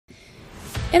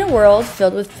In a world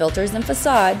filled with filters and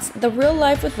facades, The Real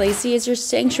Life with Lacey is your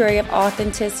sanctuary of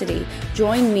authenticity.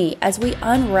 Join me as we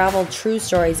unravel true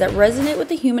stories that resonate with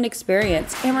the human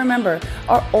experience. And remember,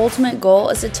 our ultimate goal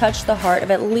is to touch the heart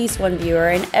of at least one viewer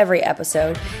in every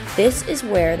episode. This is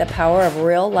where the power of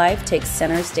real life takes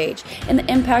center stage, and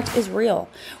the impact is real.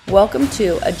 Welcome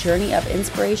to a journey of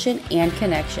inspiration and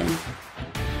connection.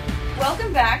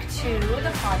 Welcome back to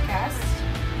the podcast.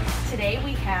 Today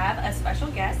we have a special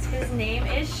guest. His name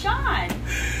is Sean.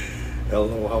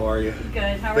 Hello, how are you?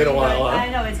 Good. How are you? Been a while, huh? I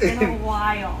know, it's been a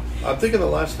while. I'm thinking the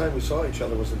last time we saw each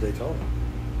other was in Daytona.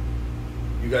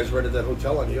 You guys rented that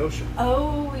hotel on the ocean.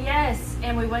 Oh, yes.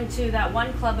 And we went to that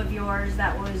one club of yours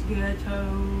that was ghetto.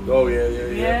 Oh,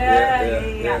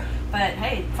 yeah. But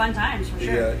hey, fun times for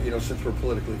sure. Yeah, you know, since we're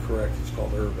politically correct, it's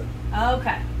called urban.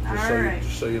 Okay.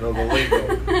 Just so you know the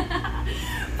lingo.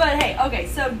 But hey, okay,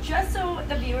 so just so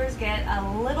the viewers get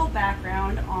a little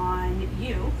background on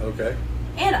you. Okay.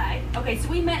 And I. Okay, so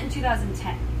we met in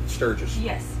 2010. Sturgis.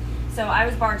 Yes. So I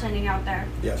was bartending out there.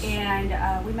 Yes.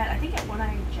 And we met, I think, at One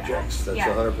Eye Jack's. That's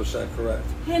 100% correct.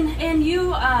 And you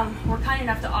were kind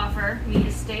enough to offer me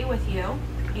to stay with you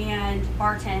and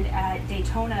bartend at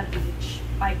Daytona Beach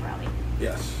Bike Rally.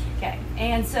 Yes. Okay.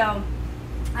 And so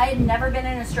I had never been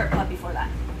in a strip club before that.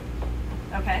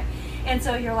 Okay. And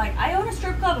so you're like, I own a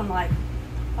strip club. I'm like,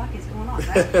 what the fuck is going on,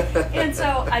 right? And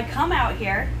so I come out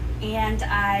here and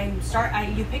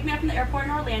you pick me up from the airport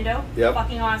in Orlando. Yep.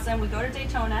 Fucking awesome. We go to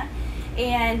Daytona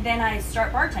and then I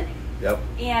start bartending. Yep.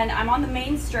 And I'm on the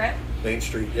main strip. Main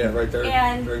Street, yeah, right there.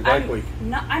 And during Bike Week.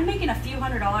 I'm making a few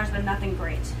 $100s, but nothing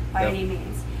great by any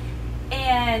means.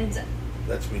 And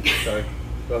that's me. Sorry.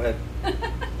 Go ahead.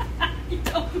 You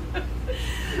don't.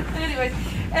 Anyways,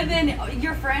 and then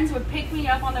your friends would pick me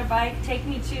up on their bike, take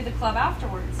me to the club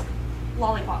afterwards.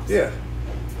 Lollipops. Yeah.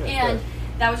 And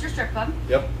that was your strip club.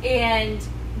 Yep. And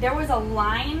there was a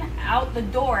line out the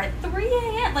door at 3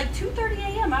 a.m., like 2:30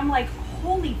 a.m. I'm like,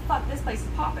 holy fuck, this place is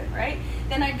popping, right?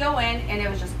 Then I'd go in, and it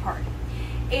was just a party.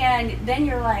 And then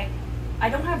you're like, I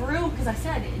don't have room, because I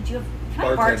said, do you have... Can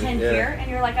I bartend here?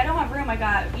 And you're like, I don't have room. I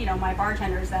got, my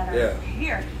bartenders that are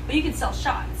here. But you can sell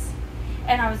shots.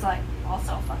 And I was like, I'll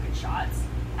sell fucking shots.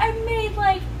 I made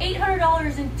like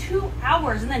 $800 in 2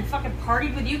 hours and then fucking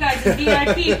partied with you guys in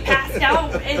VIP, passed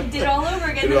out, and did it all over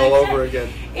again. Did it all over again.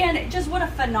 And just what a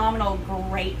phenomenal,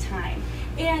 great time.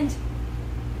 And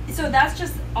so that's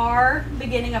just our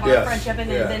beginning of our friendship. And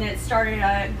then it started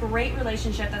a great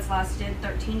relationship that's lasted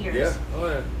 13 years. Yeah. Oh,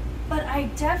 yeah. But I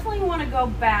definitely want to go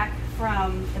back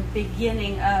from the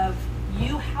beginning of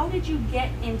you. How did you get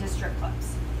into strip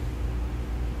clubs?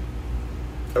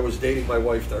 I was dating my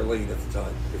wife, Darlene, at the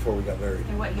time, before we got married.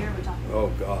 And what year are we talking about?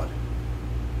 Oh, God.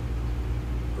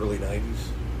 Early 90s.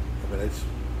 I mean, it's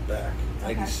back.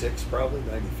 96, probably,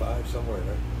 95, somewhere in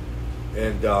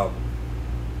there. And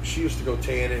she used to go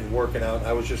tanning and working out.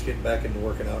 I was just getting back into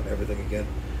working out and everything again.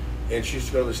 And she used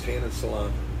to go to this tanning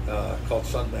salon called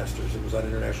Sun Masters. It was on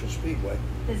International Speedway.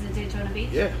 Is it Daytona Beach?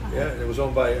 Yeah, yeah. And it was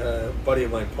owned by a buddy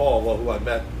of mine, Paul, who I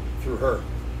met through her.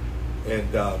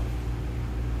 And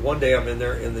one day I'm in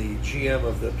there in the GM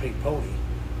of the Pink Pony,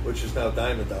 which is now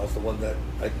Diamond Dolls, the one that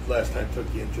I last time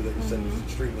took you into that you said was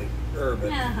extremely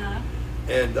urban. Uh-huh.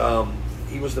 And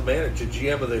he was the manager,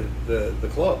 GM of the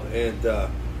club.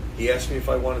 And he asked me if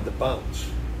I wanted to bounce.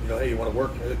 Hey, you want to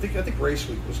work? I think Race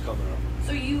Week was coming up.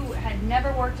 So you had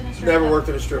never worked in a strip club? Never worked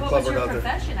in a strip club or nothing. What was your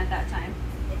profession at that time?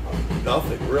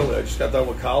 Nothing, really. I just got done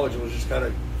with college and was just kind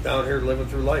of down here living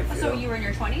through life. So you were in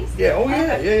your 20s? Yeah,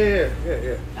 Okay.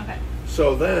 Yeah. Okay.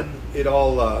 So then it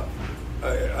all,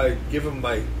 I give him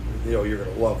my, you're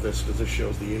going to love this because this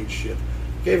shows the age shit.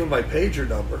 Gave him my pager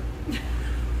number.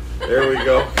 There we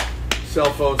go.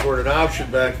 Cell phones weren't an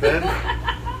option back then.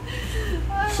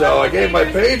 So I gave my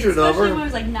pager number. Especially when it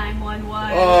was like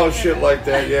 911. Oh, shit like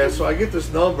that, yeah. So I get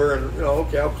this number and,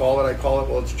 okay, I'll call it. I call it.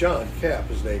 Well, it's John Cap,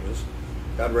 his name is.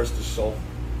 God rest his soul.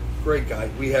 Great guy.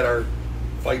 We had our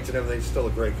fights and everything. Still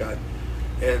a great guy.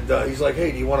 And he's like,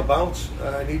 hey, do you want to bounce?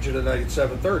 I need you tonight at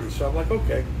 7:30. So I'm like,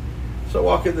 okay. So I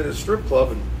walk into the strip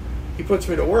club and he puts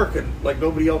me to work and like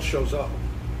nobody else shows up.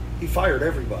 He fired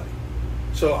everybody.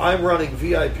 So I'm running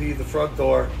VIP, the front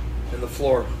door, and the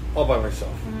floor all by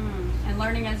myself. And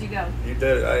learning as you go. You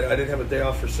did it. I didn't have a day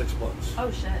off for 6 months. Oh,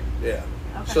 shit. Yeah.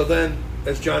 Okay. So then,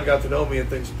 as John got to know me and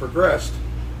things progressed,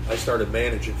 I started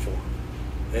managing for him.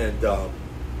 And,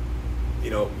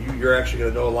 you're actually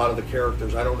going to know a lot of the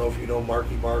characters. I don't know if you know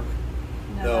Marky Mark.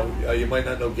 No. You might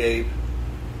not know Gabe.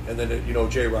 And then,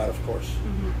 J-Rod, of course.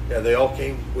 Mm-hmm. Yeah, they all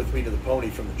came with me to the Pony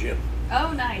from the gym.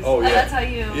 Oh, nice. Oh, yeah. That's how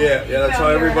you... Yeah, that's how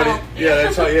everybody... Help. Yeah,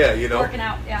 that's how, Working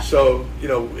out, yeah. So,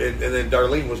 and then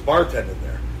Darlene was bartending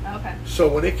there. Okay. So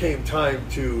when it came time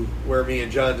to where me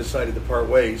and John decided to part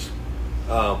ways,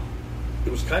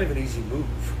 it was kind of an easy move.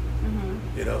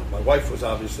 Mm-hmm. You know, my wife was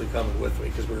obviously coming with me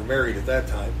because we were married at that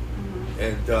time. Mm-hmm.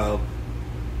 And,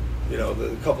 you know,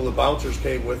 a couple of bouncers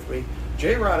came with me.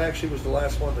 J-Rod actually was the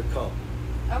last one to come.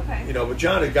 Okay. You know, but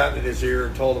John had gotten in his ear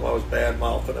and told him I was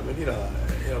bad-mouthing him. And, you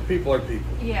know, people are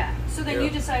people. Yeah. So then you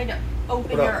decided to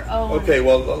open But, your own. Okay,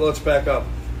 well, let's back up.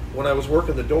 When I was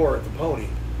working the door at the Pony,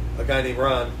 a guy named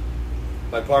Ron,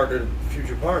 my partner,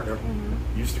 future partner,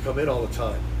 Mm-hmm. used to come in all the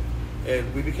time.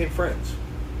 And we became friends.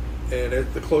 And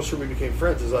the closer we became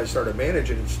friends, as I started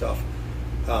managing and stuff,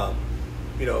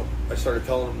 you know, I started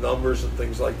telling him numbers and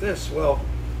things like this. Well,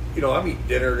 you know, I'm eating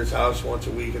dinner at his house once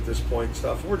a week at this point and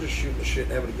stuff. We're just shooting the shit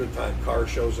and having a good time, car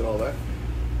shows and all that.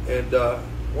 And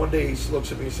one day he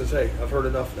looks at me and says, "Hey, I've heard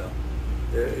enough now.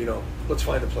 You know, let's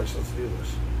find a place. Let's do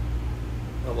this."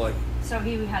 I'm like... So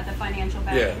he had the financial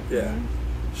backing. Yeah. Mm-hmm.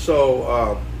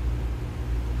 So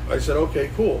I said,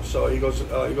 "Okay, cool." So he goes,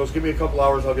 "Give me a couple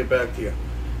hours. I'll get back to you."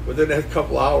 Within that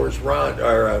couple hours,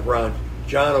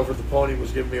 John over at the Pony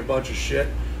was giving me a bunch of shit.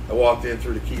 I walked in,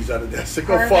 threw the keys on the desk, said,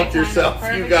 "Go fuck yourself.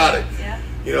 You got it." Yeah.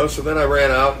 You know. So then I ran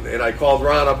out and I called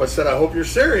Ron up. I said, "I hope you're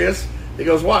serious." He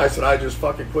goes, "Why?" I said, "I just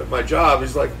fucking quit my job."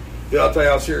 He's like, "Yeah, I'll tell you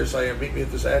how serious I am. Meet me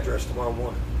at this address tomorrow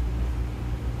morning."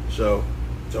 So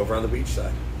it's over on the beach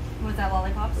side. Was that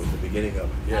Lollipops? It was the beginning of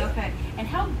it. Yeah. Okay. And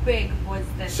how big was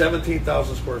this?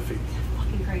 17,000 square feet. That's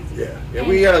fucking crazy. Yeah. Yeah. And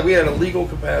We had a legal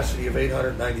capacity of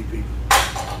 890 people.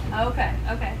 Okay.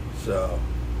 Okay. So.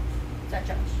 Is that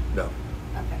Josh? No.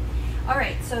 Okay. All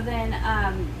right. So then,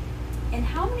 and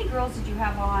how many girls did you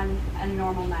have on a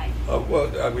normal night?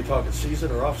 Well, are we talking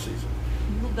season or off season?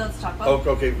 Let's talk about. Oh,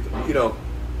 okay. You know,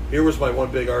 here was my one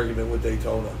big argument with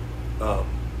Daytona.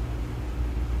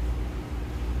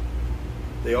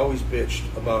 They always bitched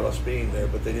about us being there,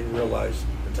 but they didn't realize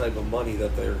the type of money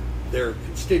that their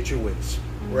constituents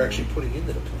were actually putting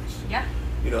into the place. Yeah.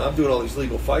 You know, I'm doing all these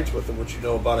legal fights with them, which you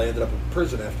know about. I ended up in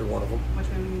prison after one of them. Which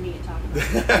we need to talk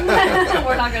about.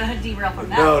 We're not going to derail from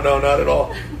that. No, not at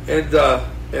all. And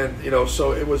you know,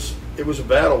 so it was a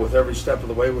battle with every step of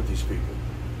the way with these people.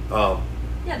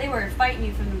 Yeah, they were fighting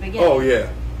you from the beginning. Oh yeah,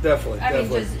 definitely. I mean,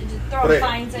 just throwing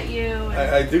fines at you.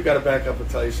 And I do got to back up and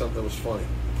tell you something that was funny.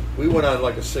 We went on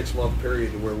like a 6-month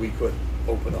period where we could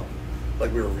open up,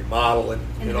 like we were remodeling.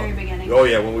 In the very beginning. Oh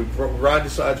yeah, when Ron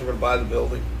decides we're going to buy the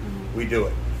building, we do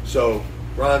it. So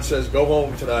Ron says, "Go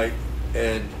home tonight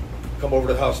and come over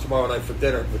to the house tomorrow night for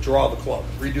dinner. Withdraw the club,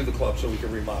 redo the club so we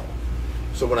can remodel."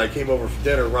 So when I came over for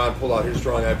dinner, Ron pulled out his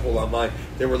drawing, I pulled out mine.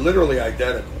 They were literally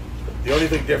identical. The only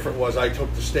thing different was I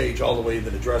took the stage all the way into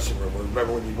the dressing room.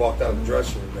 Remember when you walked out of the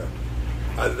dressing room there?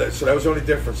 So that was the only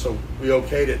difference. So we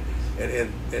okayed it,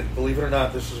 and believe it or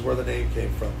not, this is where the name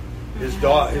came from. His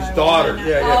daughter,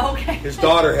 Oh, okay. His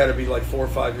daughter had to be like 4 or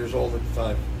 5 years old at the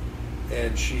time,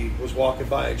 and she was walking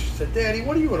by and she said, "Daddy,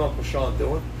 what are you and Uncle Sean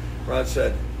doing?" Ron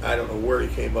said, I don't know where he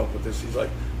came up with this. He's like,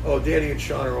 "Oh, Daddy and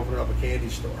Sean are opening up a candy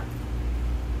store."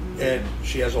 And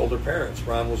she has older parents.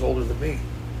 Ron was older than me.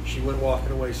 She went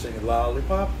walking away singing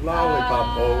 "Lollipop,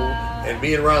 Lollipop, oh." And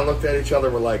me and Ron looked at each other.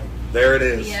 We're like, "There it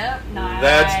is. Yep, nice.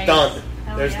 That's done.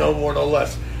 Hell There's yeah. no more, no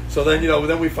less." So then,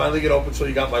 then we finally get open. So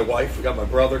you got my wife, we got my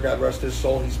brother, God rest his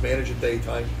soul. He's managing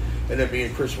daytime, and then me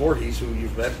and Chris Voorhees, who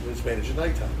you've met, is managing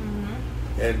nighttime.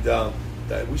 Mm-hmm. And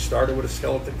that we started with a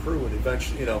skeleton crew, and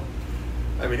eventually,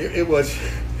 I mean, it was,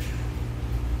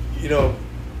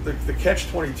 the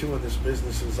catch-22 in this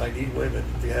business is I need women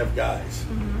to have guys.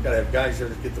 Mm-hmm. Got to have guys there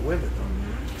to get the women.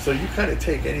 Mm-hmm. So you kind of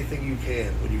take anything you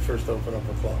can when you first open up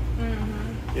a club. Mm-hmm.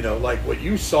 Like what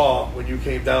you saw when you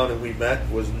came down and we met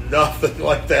was nothing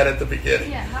like that at the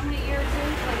beginning. Yeah, how many years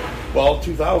in? Well,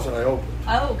 2000 I opened.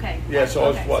 Oh, okay. Yeah, so I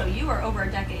was okay. what? So you were over a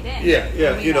decade in. Yeah,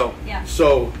 Yeah.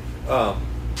 So, and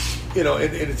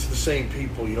it's the same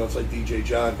people. It's like DJ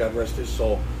John, God rest his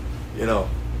soul.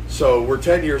 So we're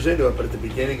 10 years into it, but at the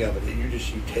beginning of it, you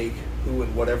take who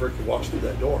and whatever walks through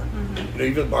that door. Mm-hmm.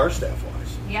 Even bar staff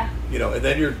wise. Yeah. And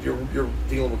then you're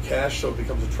dealing with cash, so it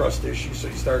becomes a trust issue. So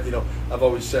you start, I've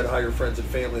always said, hire friends and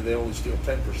family. They only steal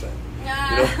 10%.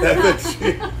 Yeah.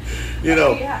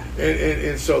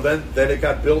 And so then it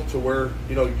got built to where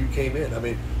you came in. I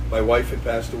mean, my wife had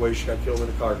passed away; she got killed in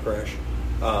a car crash,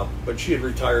 but she had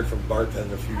retired from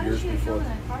bartending a few How did years she get before. killed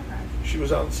in a car crash? She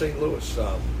was out in St. Louis.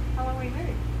 How long were you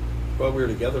married? Well, we were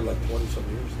together like 20-some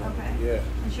years now. Okay. Yeah.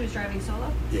 And she was driving solo?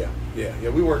 Yeah.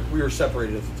 We were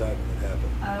separated at the time when it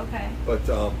happened. Oh, okay. But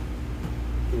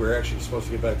we were actually supposed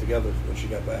to get back together when she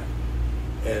got back,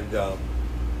 and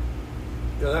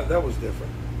that was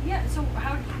different. Yeah. So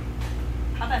how'd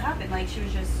that happen? Like she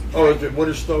was just. Oh, the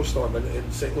winter snowstorm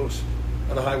in St. Louis.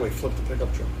 on the highway, flipped the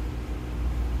pickup truck.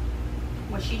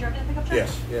 Was she driving the pickup truck?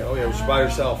 Yes. Yeah. Oh, yeah. It was by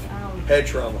herself. Oh. Head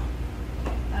trauma.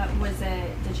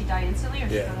 Did she die instantly? Or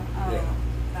Yeah. Yeah.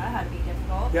 That had to be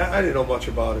difficult. Yeah, I didn't know much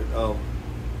about it.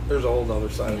 There's a whole other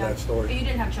side of that story. But you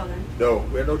didn't have children? No,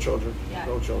 we had no children. Yeah.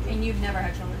 No children. And you've never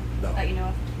had children? No. That you know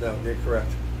of? No, you're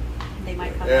correct. They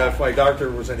might come Yeah, out. if my doctor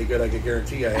was any good, I could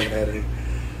guarantee I haven't had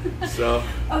any. So.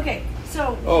 Okay,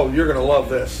 so. Oh, you're going to love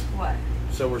this. What?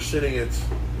 So we're sitting at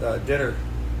dinner,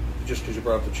 just because you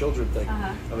brought up the children thing.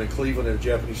 Uh-huh. I'm in Cleveland at a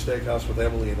Japanese steakhouse with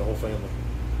Emily and the whole family.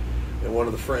 And one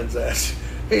of the friends asked,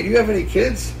 "Hey, do you have any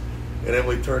kids?" And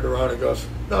Emily turned around and goes,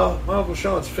 "No, my Uncle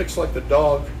Sean's fixed like the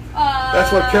dog."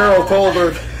 That's what Carol told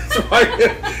her. So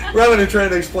rather than trying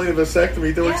to explain a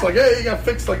vasectomy to her, it's like, "Hey, you got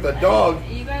fixed like the dog."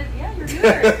 You guys, you're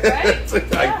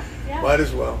good, right? Might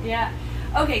as well. Yeah.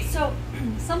 Okay, so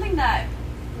something that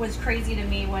was crazy to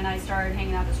me when I started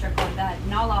hanging out at the strip club that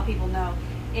not a lot of people know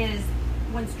is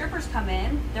when strippers come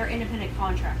in, they're independent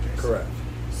contractors. Correct.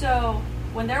 So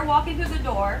when they're walking through the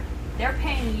door, they're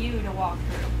paying you to walk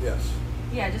through. Yes.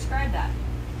 Yeah, describe that.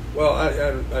 Well,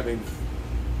 I mean,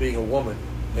 being a woman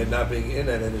and not being in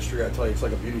that industry, I tell you, it's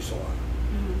like a beauty salon.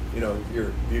 Mm-hmm. You know,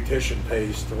 your beautician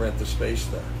pays to rent the space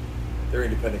there. They're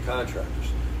independent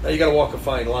contractors. Now you got to walk a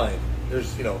fine line.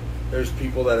 There's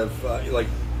people that have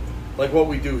like what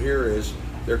we do here is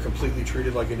they're completely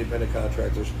treated like independent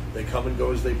contractors. They come and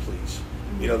go as they please.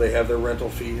 Mm-hmm. You know, they have their rental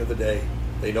fee of the day.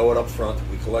 They know it up front.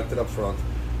 We collect it up front.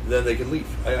 Then they can leave.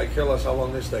 I care less how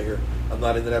long they stay here. I'm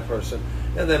not into that person.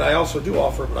 And then I also do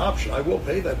offer them an option. I will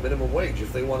pay that minimum wage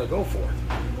if they want to go for it.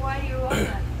 Why do you want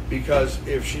that? Because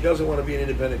if she doesn't want to be an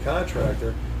independent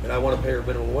contractor and I want to pay her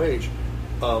minimum wage,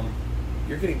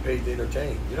 you're getting paid to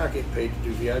entertain. You're not getting paid to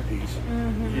do VIPs.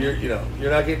 Mm-hmm.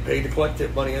 You're not getting paid to collect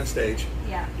tip money on stage.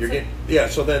 Yeah.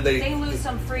 So then they lose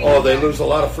some freedom. Oh, they lose a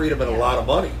lot of freedom and a lot of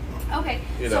money. Okay.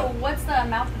 So what's the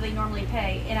amount that they normally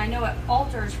pay? And I know it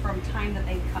alters from time that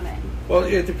they come in. Well,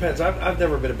 it depends. I've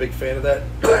never been a big fan of that.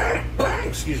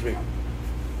 Excuse me.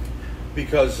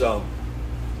 Because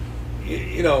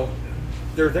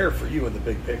they're there for you in the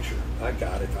big picture. I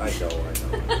got it. I know.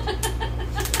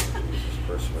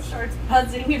 Christmas. Starts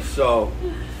buzzing. So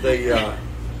they,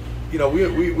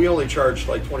 we only charge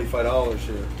like $25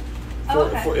 here,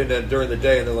 and then during the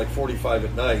day, and then like $45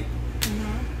 at night.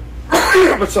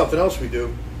 Mm-hmm. But something else we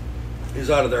do is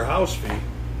out of their house fee,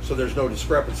 so there's no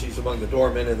discrepancies among the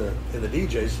doormen and the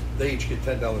DJs. They each get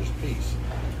 $10 a piece.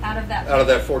 Out of that. Out of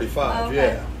that 45, okay.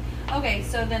 Yeah. Okay,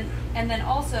 so then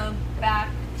also back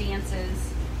dances.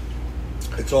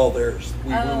 It's all theirs.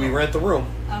 We rent the room.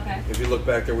 Okay. If you look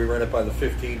back there, we rent it by the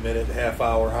 15-minute, half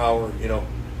hour.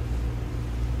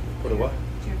 What a what?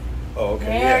 Oh, okay.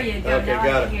 There you go. Okay, now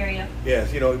got I can hear you.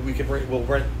 Yes, they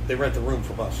rent the room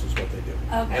from us is what they do.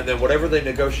 Okay. And then whatever they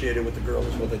negotiated with the girl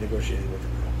is what they negotiated with the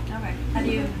girl. Okay. Have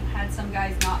you had some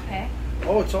guys not pay?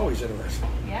 Oh, it's always interesting.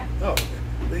 Yeah. Oh,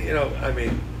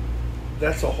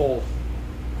 that's a whole,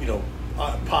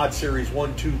 pod series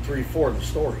 1, 2, 3, 4 the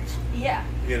stories. Yeah.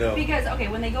 Because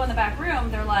when they go in the back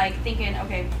room, they're like thinking,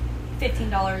 okay,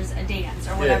 $15 a dance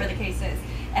or whatever the case is.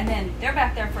 And then they're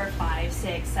back there for 5,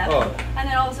 6, 7. Oh. And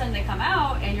then all of a sudden they come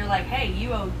out and you're like, hey,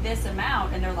 you owe this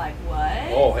amount. And they're like,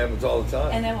 what? Oh, happens all the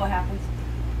time. And then what happens?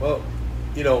 Well,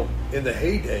 in the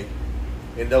heyday,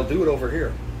 and they'll do it over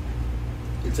here,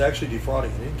 it's actually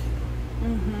defrauding an innkeeper.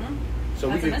 Mm-hmm. So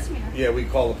that's a misdemeanor. Yeah, we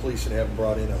call the police and have them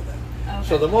brought in on that. Okay.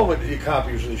 So the moment the cop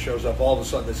usually shows up, all of a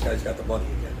sudden this guy's got the money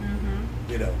again.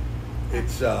 Mm-hmm.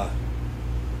 It's, oh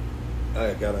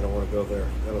God, I don't want to go there.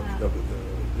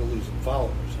 You'll lose some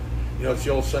followers. It's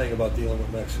the old saying about dealing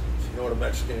with Mexicans. You know what a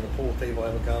Mexican and a pool table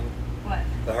have in common? What?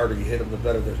 The harder you hit them, the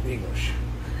better their English.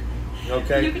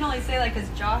 Okay? You can only say because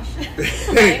Josh, my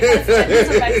husband is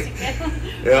a Mexican.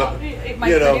 Yeah. Well, my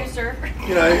producer.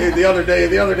 The other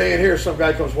day in here, some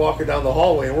guy comes walking down the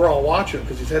hallway, and we're all watching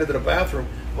because he's headed to the bathroom.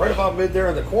 Right about mid there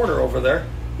in the corner over there,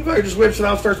 he probably just whips it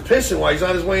out and starts pissing while he's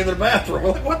on his way into the bathroom.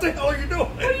 We're like, what the hell are you doing?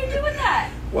 What are you doing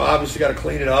that? Well, obviously got to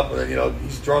clean it up, and then,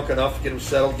 he's drunk enough to get him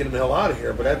settled, get him the hell out of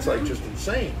here. But that's like just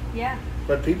insane. Yeah.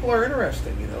 But people are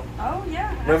interesting, Oh,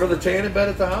 yeah. Remember the tanning bed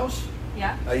at the house?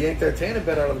 Yeah. I yanked that tanning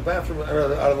bed out of the bathroom, out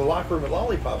of the locker room at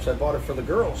Lollipops. I bought it for the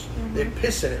girls. Mm-hmm. They'd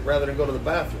piss in it rather than go to the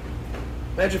bathroom.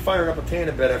 Imagine firing up a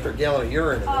tanning bed after a gallon of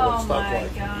urine in there. What stuff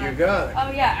like God. You got it.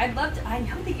 Oh, yeah. I'd love to. I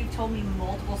know that you've told me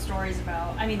multiple stories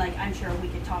about. I mean, I'm sure we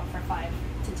could talk for 5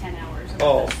 to 10 hours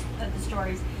about the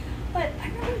stories. But I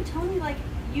remember you telling me,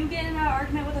 you get in an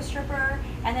argument with a stripper,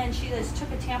 and then she just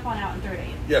took a tampon out and threw it at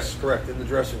you. Yes, correct. In the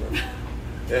dressing room.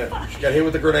 Yeah, she got hit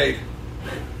with a grenade.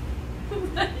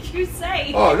 you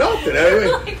say? Oh, nothing.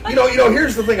 I mean, you know.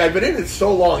 Here's the thing. I've been in it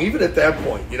so long, even at that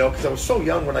point, because I was so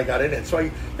young when I got in it. So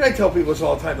I tell people this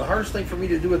all the time. The hardest thing for me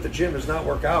to do at the gym is not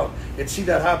work out and see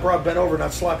that hot broad bent over,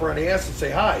 not slap her on the ass and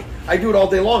say hi. I do it all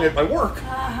day long at my work.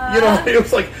 Uh-huh. It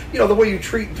was like, the way you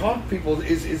treat and talk to people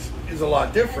is a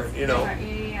lot different.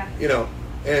 Yeah.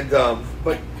 And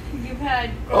but you've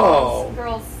had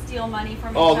girls steal money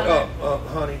from each other.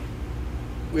 Honey,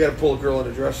 we had to pull a girl in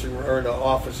the dressing room or in the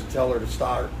office and tell her to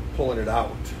start pulling it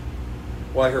out.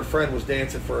 While her friend was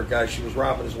dancing for a guy, she was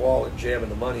robbing his wallet and jamming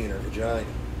the money in her vagina.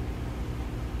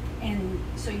 And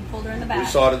so you pulled her in the back. We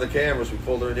saw it in the cameras. We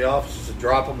pulled her in the office and said,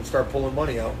 drop them and start pulling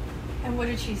money out. And what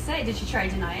did she say? Did she try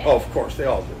to deny it? Oh, of course, they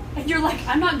all do. And you're like,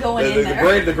 I'm not going in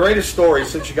there. The greatest story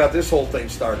since you got this whole thing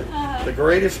started, the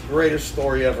greatest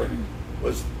story ever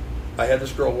was I had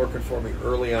this girl working for me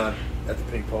early on at the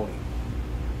Pink Pony.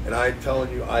 And I'm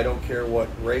telling you, I don't care what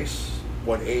race,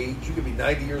 what age. You could be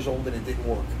 90 years old and it didn't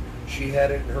work. She had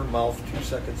it in her mouth 2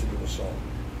 seconds into the song.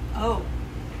 Oh.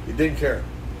 It didn't care.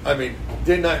 I mean,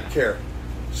 did not care.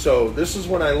 So this is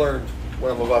when I learned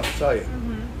what I'm about to tell you.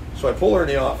 Mm-hmm. So I pull her in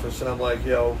the office and I'm like,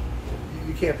 you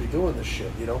can't be doing this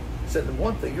shit, I said,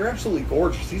 one thing, you're absolutely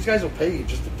gorgeous. These guys will pay you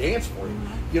just to dance for you.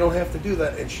 Mm-hmm. You don't have to do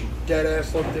that. And she dead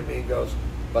ass looked at me and goes,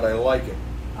 but I like it.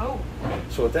 Oh.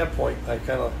 So at that point, I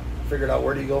kind of figured out,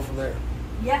 where do you go from there?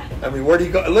 Yeah. I mean, where do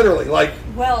you go? Literally, like,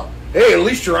 well, hey, at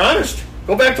least you're honest.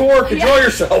 Go back to work. Enjoy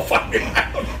yourself. Have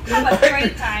a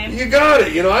great time. You got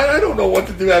it. I don't know what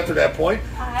to do after that point.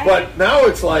 But now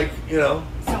it's like, So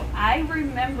I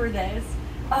remember this.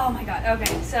 Oh, my God.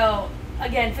 Okay. So,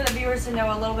 again, for the viewers to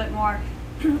know a little bit more,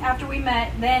 after we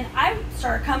met, then I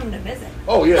started coming to visit.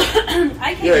 Oh, yeah.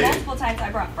 I came multiple times.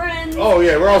 I brought friends. Oh,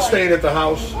 yeah. We're all staying at the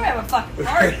house. We're having a fucking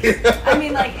party. I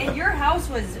mean, and your house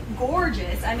was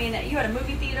gorgeous. I mean, you had a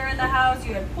movie theater in the house.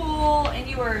 You had pool. And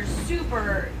you were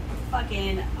super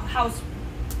fucking house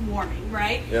warming,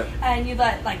 right? Yeah. And you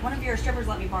let, one of your strippers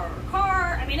let me borrow her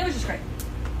car. I mean, it was just great.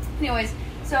 Anyways,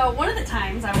 so one of the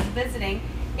times I was visiting,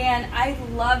 and I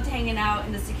loved hanging out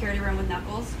in the security room with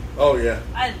Knuckles. Oh, yeah.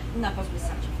 Knuckles was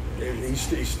such a...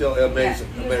 He's still amazing.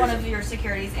 Yeah, he was one of your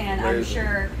securities, and I'm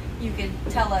sure you could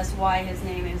tell us why his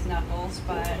name is Knuckles,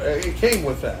 but... It came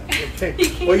with that. It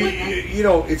came with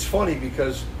that. It's funny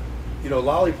because,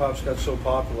 Lollipops got so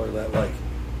popular that,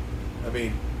 I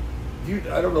mean,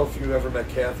 I don't know if you ever met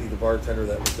Kathy, the bartender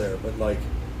that was there, but,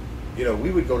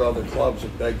 we would go to other clubs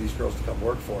and beg these girls to come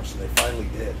work for us, and they finally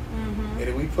did. Mm-hmm.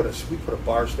 And we put a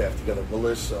bar staff together.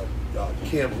 Melissa,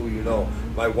 Kim, who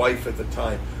Mm-hmm. my wife at the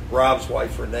time, Rob's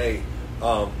wife, Renee.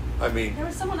 There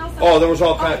was someone else. There was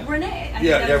all kinds. Renee.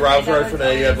 Rob's wife,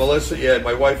 Renee. You had Melissa. You had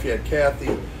my wife. You had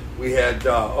Kathy. We had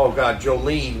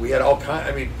Jolene. We had all kinds.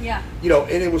 I mean, yeah.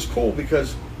 And it was cool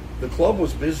because the club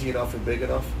was busy enough and big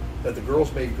enough that the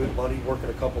girls made good money working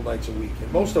a couple nights a week.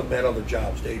 And most of them had other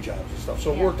jobs, day jobs and stuff.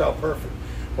 So it worked out perfect.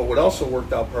 But what also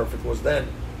worked out perfect was then,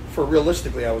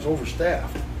 realistically, I was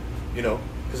overstaffed,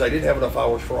 because I didn't have enough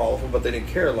hours for all of them, but they didn't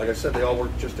care. Like I said, they all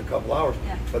worked just a couple hours.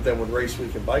 Yeah. But then when race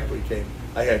week and bike week came,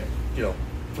 I had,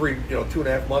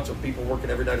 2.5 months of people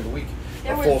working every night of the week,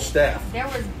 full staff. There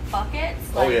was buckets,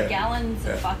 gallons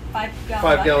of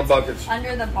 5-gallon buckets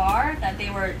under the bar that they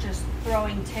were just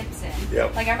throwing tips in.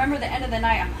 Yep. I remember the end of the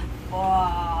night, I'm like,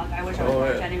 fuck, I wish I was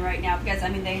bartending right now, because,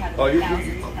 they had thousands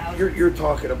and thousands. You're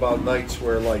talking about nights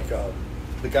where,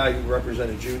 the guy who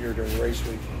represented Junior during race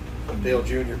week, Dale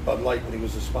Jr., Bud Light, when he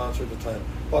was the sponsor at the time,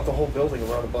 bought the whole building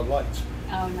around of Bud Lights.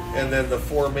 Oh, nice. And then the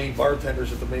 4 main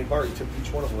bartenders at the main bar, he took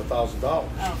each one of them $1,000. Oh,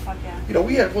 fuck yeah.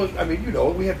 We had,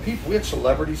 we had people, we had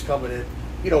celebrities coming in.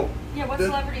 Yeah, what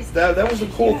celebrities? That was a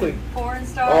cool thing. Porn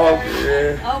stars. Oh,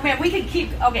 yeah. Oh man, we could keep.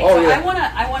 Okay, I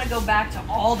wanna go back to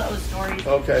all those stories.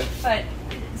 Okay. But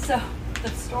so the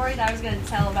story that I was gonna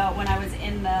tell about when I was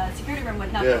in the security room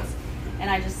with Knuckles,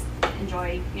 and I just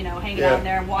enjoy hanging out in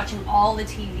there and watching all the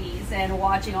TVs and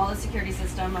watching all the security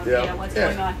system of what's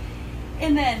going on,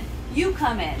 and then you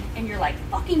come in and you're like,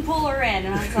 fucking pull her in.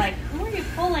 And I was like, who are you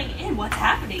pulling in? What's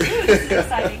happening? Ooh, this is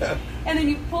exciting. And then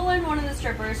you pull in one of the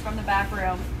strippers from the back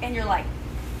room and you're like,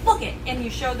 look it. And you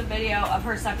show the video of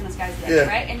her sucking this guy's dick,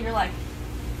 right? And you're like,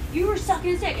 you were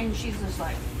sucking his dick. And she's just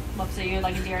like, looks at you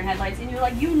like a deer in headlights. And you're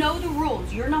like, you know the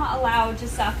rules. You're not allowed to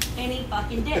suck any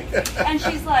fucking dick. And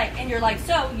she's like, and you're like,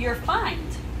 so you're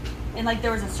fined. And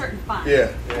there was a certain fine.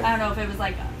 Yeah. I don't know if it was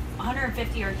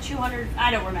 150 or 200,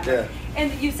 I don't remember. Yeah.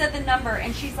 And you said the number,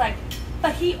 and she's like,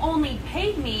 but he only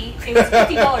paid me, it was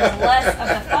 $50 less of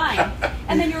the fine.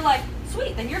 And then you're like,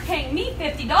 sweet, then you're paying me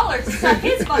 $50 to suck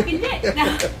his fucking dick.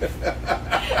 Now,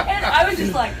 and I was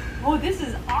just like, oh, this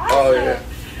is awesome. Oh, yeah.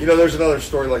 There's another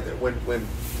story like that. When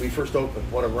we first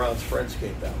opened, one of Ron's friends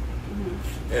came down.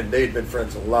 and they had been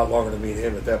friends a lot longer than me and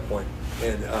him at that point.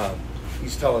 And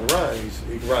he's telling Ron,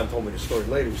 Ron told me the story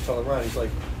later, he's telling Ron, he's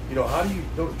like, you know, how do you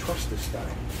know to trust this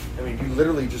guy? I mean, you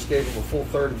literally just gave him a full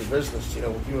third of the business, you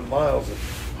know, with you and Miles. And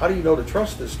how do you know to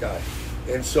trust this guy?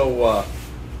 And so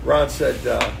Ron said,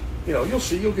 you know, you'll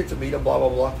see, you'll get to meet him, blah, blah,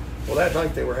 blah. Well, that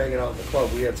night they were hanging out in the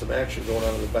club. We had some action going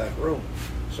on in the back room.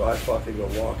 So I fucking go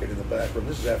walking in the back room.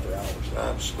 This is after hours. And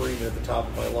I'm screaming at the top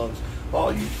of my lungs, oh,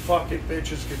 you fucking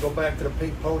bitches can go back to the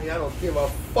Pink Pony. I don't give a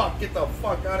fuck. Get the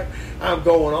fuck out of it. I'm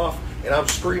going off. And I'm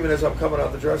screaming as I'm coming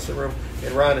out the dressing room.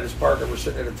 And Ron and his partner were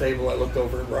sitting at a table. I looked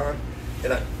over at Ron.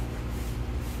 And I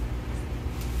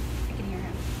can hear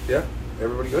him. Yeah?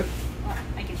 Everybody good? Well,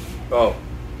 I can hear him. Oh.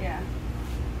 Yeah.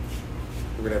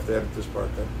 We're going to have to edit this part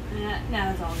then.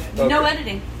 No, it's all good. Okay. No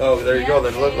editing. Oh, there you go.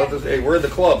 Then let this. Hey, we're in the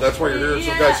club. That's why you're here.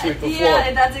 So guys sweep the floor.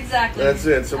 Yeah, that's exactly. That's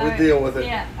it. So we deal with it.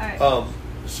 Yeah. All right.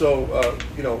 So,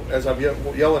 you know, as I'm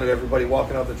yelling at everybody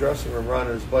walking out the dressing room, Ron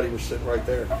and his buddy were sitting right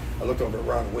there. I looked over at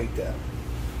Ron and winked at him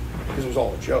because it was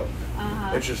all a joke.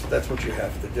 It's just, that's what you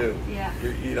have to do. Yeah.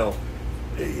 You know,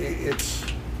 it's.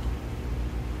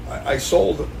 I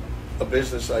sold a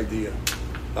business idea.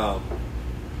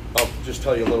 I'll just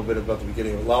tell you a little bit about the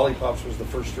beginning of it. Lollipops was the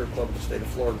first strip club in the state of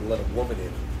Florida to let a woman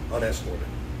in, unescorted.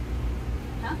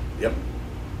 Huh? Yep.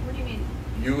 What do you mean?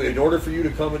 In order for you to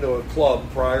come into a club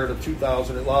prior to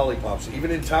 2000 at Lollipops,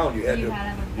 even in town, you had to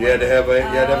have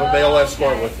a male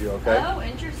escort with you. Okay. Oh,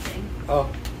 interesting.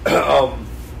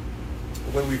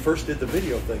 When we first did the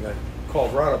video thing, I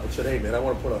called Ron up and said, "Hey, man, I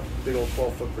want to put a big old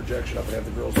 12-foot projection up and have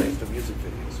the girls dance to music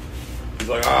videos." He's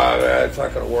like, man, it's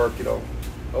not going to work, you know.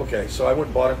 Okay, so I went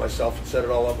and bought it myself and set it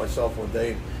all up myself one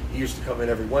day. And he used to come in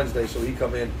every Wednesday, so he'd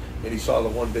come in and he saw the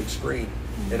one big screen.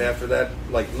 And after that,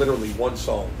 like literally one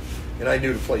song. And I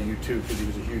knew to play U2 because he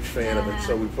was a huge fan of it,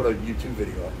 so we put a U2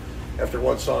 video up. After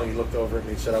one song, he looked over at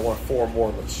me and said, I want 4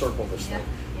 more, let's circle this thing.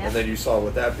 Yep. And then you saw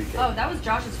what that became. Oh, that was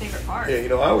Josh's favorite part. Yeah, you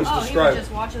know, I always describe... he would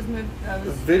just watch his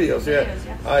videos,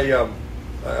 yeah.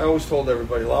 I always told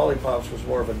everybody Lollipops was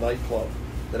more of a nightclub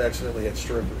that accidentally had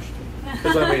strippers.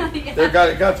 Because, I mean, it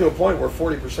got to a point where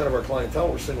 40% of our clientele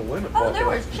were single women. Oh, there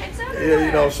was chicks everywhere. Yeah,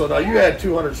 you know, so now you had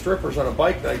 200 strippers on a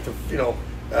bike night to, you know,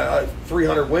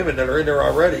 300 women that are in there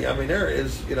already. I mean, there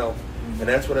is, you know, and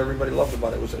that's what everybody loved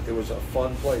about it. It was a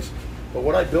fun place. But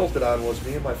what I built it on was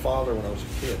me and my father when I was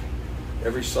a kid.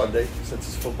 Every Sunday, since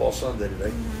it's football Sunday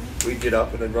today, we'd get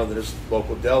up and then run to this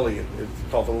local deli. It's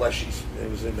called the Lacey's. It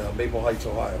was in Maple Heights,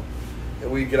 Ohio.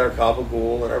 And we'd get our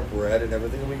gabagool and our bread and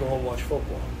everything, and we'd go home and watch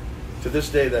football. To this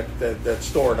day, that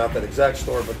store, not that exact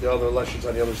store, but the other Lacey's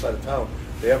on the other side of town,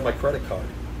 they have my credit card.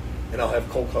 And I'll have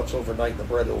cold cuts overnight and the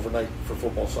bread overnight for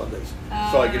football Sundays.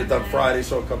 So I get it done Friday,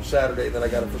 so it comes Saturday, and then I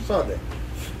got it for Sunday.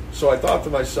 So I thought to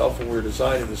myself when we were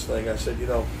designing this thing, I said, you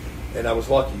know, and I was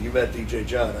lucky, you met DJ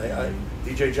John.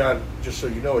 DJ John, just so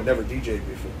you know, had never DJ'd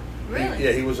before.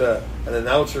 Really? He was an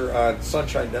announcer on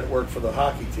Sunshine Network for the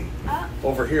hockey team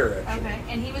over here, actually. Okay,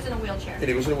 and he was in a wheelchair. And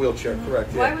he was in a wheelchair,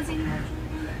 correct. Why was he in a wheelchair?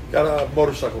 Got a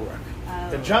motorcycle wreck.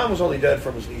 And John was only dead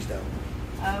from his knees down.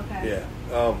 Okay. Yeah.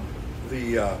 Oh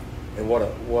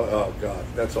God,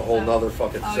 that's a whole nother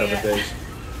fucking 7 days.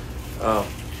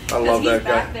 I love that guy. He's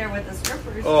back there with the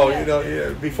strippers. Oh, you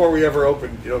know, before we ever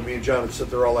opened, you know, me and John would sit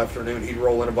there all afternoon. He'd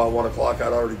roll in about 1 o'clock.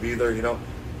 I'd already be there, you know.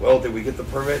 Well, did we get the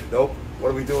permit? Nope. What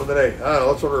are we doing today? I don't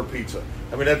know. Let's order a pizza.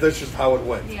 I mean, that's just how it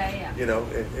went. Yeah. You know,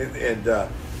 and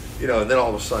you know, and then all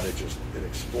of a sudden it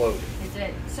exploded. It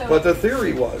did. So, but the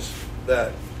theory was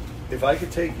that if I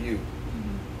could take you,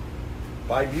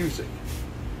 buy music,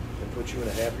 and put you in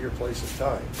a happier place in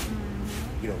time,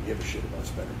 you don't give a shit about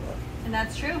spending money. And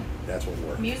that's true. That's what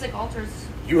works. Music alters.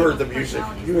 You heard the music.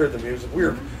 You heard the music.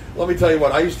 Let me tell you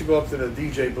what. I used to go up to the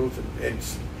DJ booth and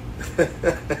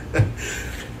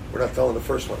we're not telling the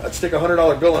first one. I'd stick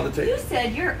 $100 bill on the table. You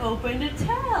said you're open to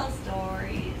tell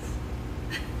stories.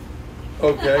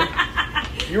 Okay.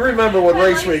 You remember what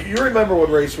race week? You remember what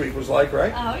race week was like,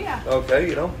 right? Oh yeah. Okay,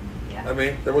 you know. Yeah. I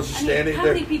mean, there was a standing. How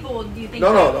many people do you think?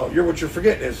 No. What you're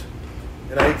forgetting is,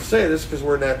 and I hate to say this because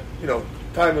we're in that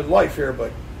time in life here,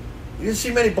 but you didn't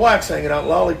see many blacks hanging out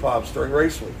Lollipops during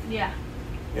race week. Yeah.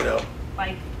 You know.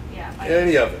 Bike.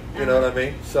 Any of it. You know what I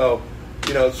mean? So,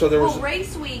 so there was. Well,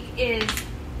 race week is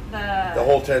the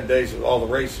whole 10 days of all the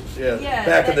races. Yeah. Yeah.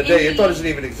 Back in the day, it doesn't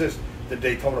even exist. The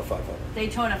Daytona 500.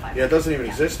 Daytona 500. Yeah, it doesn't even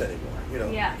exist anymore. You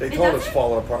know. Yeah. Daytona's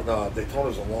falling apart. No,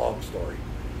 Daytona's a long story.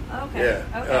 Okay.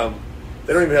 Yeah. Okay.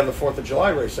 They don't even have the 4th of July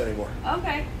race anymore.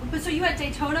 Okay. But so you had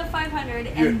Daytona 500,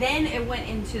 and then it went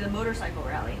into the motorcycle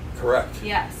rally. Correct.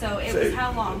 Yeah. So it was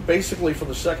how long? Basically from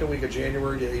the second week of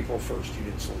January to April 1st, you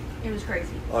didn't sleep. It was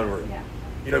crazy. Unreal. Yeah.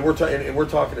 You know, we're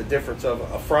talking a difference of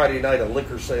a Friday night of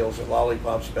liquor sales at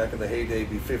Lollipops back in the heyday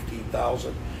be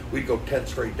 15,000. We'd go 10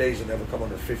 straight days and never come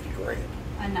under 50 grand.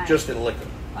 A night. Just in liquor.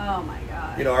 Oh my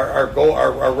God. You know,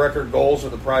 our record goals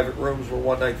in the private rooms were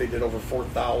one night they did over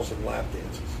 4,000 lap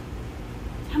dances.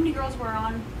 How many girls were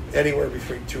on? Anywhere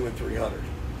between 200 and 300.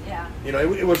 Yeah. You know,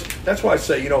 it was. That's why I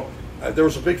say, you know, there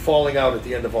was a big falling out at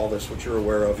the end of all this, which you're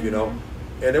aware of. You know,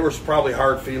 and there was probably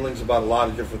hard feelings about a lot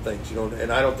of different things. You know,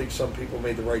 and I don't think some people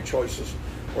made the right choices,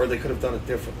 or they could have done it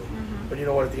differently. But you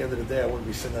know what? At the end of the day, I wouldn't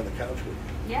be sitting on the couch with you.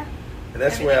 Yeah. And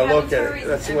that's the way I look at it.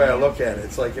 That's the way I look at it.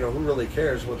 It's like, you know, who really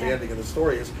cares what the ending of the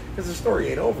story is? Because the story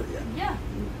ain't over yet. Yeah,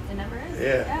 it never is.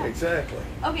 Yeah, exactly.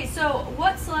 Okay, so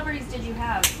what celebrities did you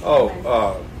have?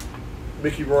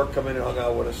 Mickey Rourke come in and hung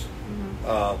out with us.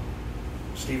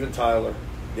 Steven Tyler,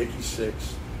 Nikki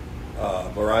Sixx,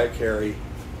 Mariah Carey,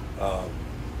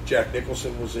 Jack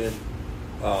Nicholson was in.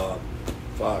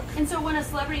 And so when a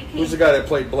celebrity came... Who's the guy that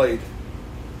played Blade?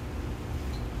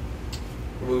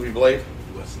 The movie Blade?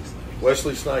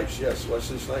 Wesley Snipes, yes.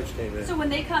 Wesley Snipes came in. So when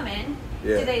they come in,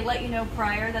 do they let you know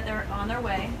prior that they're on their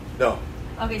way? No.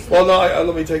 Okay. So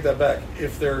let me take that back.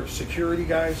 If they're security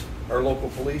guys or local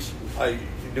police, I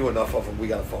do enough of them. We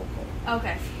got a phone call.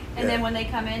 Okay. And then when they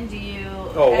come in, do you?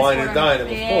 Wine and dine them,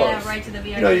 of course. Yeah, right to the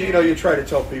VIP. You know, you try to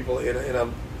tell people, and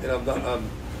I'm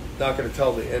not going to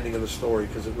tell the ending of the story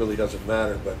because it really doesn't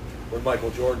matter. But when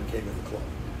Michael Jordan came in the club,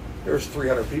 there was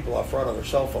 300 people out front on their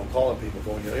cell phone calling people,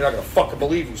 going, you know, you're not going to fucking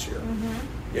believe who's here.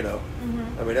 You know,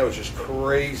 I mean, that was just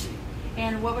crazy.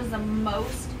 And what was the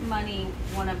most money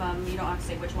one of them? You don't have to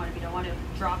say which one if you don't want to.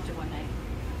 Dropped in one night.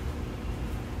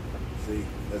 See,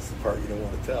 that's the part you don't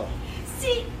want to tell.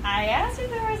 See, I asked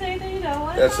if there was anything you don't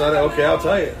want to That's talk not okay. about. I'll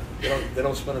tell you, they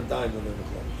don't spend a dime when they're in the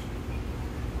clubs.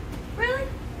 Really?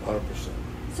 100%.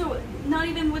 So not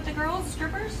even with the girls,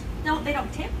 strippers? No, they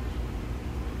don't tip.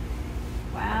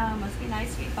 Wow, must be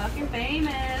nice to be fucking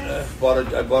famous.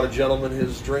 I bought a gentleman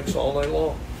his drinks all night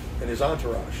long and his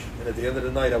entourage. And at the end of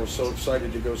the night, I was so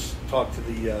excited to go talk to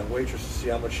the waitress to see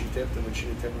how much she tipped him, and she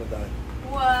didn't tip him a dime.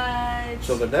 What?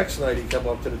 So the next night, he come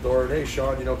up to the door and, hey,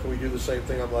 Sean, you know, can we do the same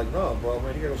thing? I'm like, no, bro,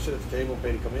 man, you got to sit at the table and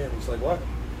pay to come in. He's like, what?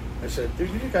 I said, dude,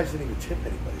 you guys didn't even tip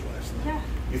anybody last night. Yeah.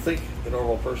 You think the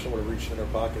normal person would have reached in their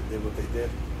pocket and did what they did?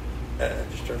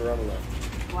 And just turned around and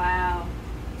left. Wow.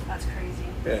 That's crazy.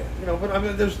 Yeah, you know, but I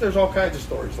mean, there's all kinds of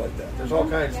stories like that. There's all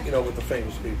kinds, you know, with the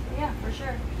famous people. Yeah, for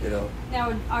sure. You know.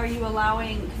 Now, are you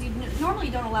allowing? Because you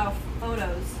normally don't allow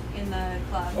photos in the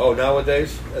club. Oh,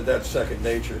 nowadays that's second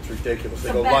nature. It's ridiculous.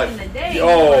 So back in the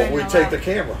day, we take the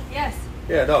camera. Yes.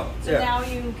 Yeah, no. So now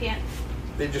you can't.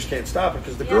 They just can't stop it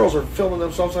because the girls are filming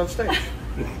themselves on stage.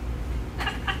 You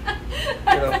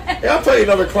know. Hey, I'll tell you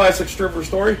another classic stripper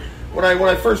story. When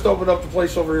I first opened up the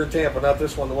place over here in Tampa, not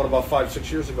this one, the one about 5-6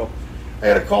 years ago, I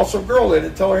had to call some girl in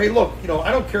and tell her, hey, look, you know,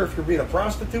 I don't care if you're being a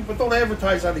prostitute, but don't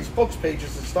advertise on these books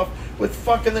pages and stuff with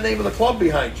fucking the name of the club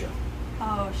behind you.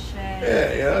 Oh, shit.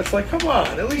 Yeah, you know, it's like, come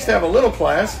on, at least have a little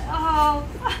class. Oh.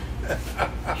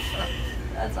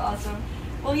 That's awesome.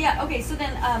 Well, yeah, okay, so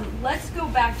then let's go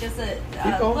back just a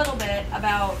little bit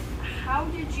about how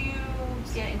did you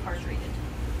get incarcerated?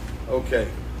 Okay.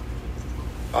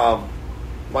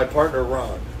 My partner,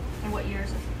 Ron. And what year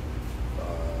is it?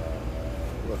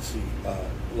 Let's see.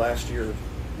 Last year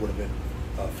would have been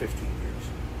 15 years.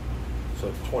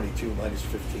 So 22 minus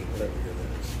 15, whatever year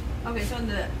that is. Okay, so in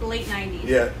the late 90s.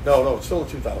 Yeah, no, it's still in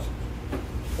 2000.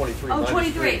 23 Oh, minus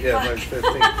 23. 3, yeah, minus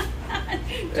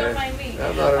 15. Don't mind me.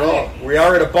 No, not at all. We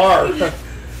are at a bar. So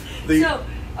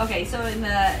in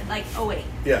the, like, 08.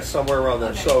 Yeah, somewhere around there.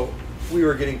 Okay. So we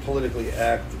were getting politically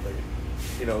activated,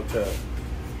 you know, to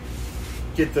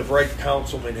get the right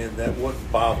councilman in that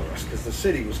wouldn't bother us, because the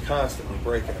city was constantly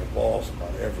breaking our balls about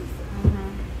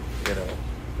everything. You know,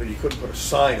 but you couldn't put a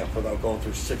sign up without going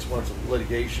through 6 months of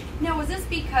litigation. Now, was this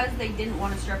because they didn't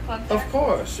want a strip club there? Of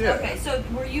course, yeah. Okay, so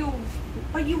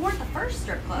but you weren't the first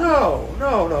strip club. No.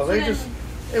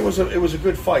 So It was a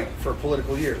good fight for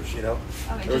political years, you know.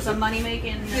 Okay, just a money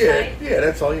making fight. fight? Yeah,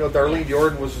 that's all. You know, Darlene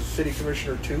Jordan was a city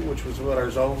commissioner too, which was what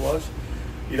our zone was.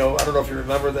 You know, I don't know if you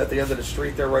remember that at the end of the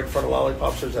street there, right in front of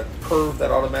Lollipops, there's that curve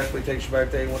that automatically takes you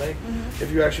back to A1A. If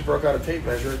you actually broke out a tape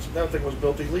measure, that thing was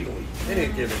built illegally. They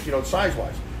didn't give it, you know,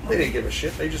 size-wise. They didn't give a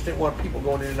shit. They just didn't want people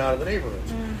going in and out of the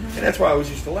neighborhoods. And that's why I always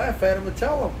used to laugh at them and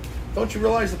tell them, don't you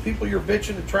realize the people you're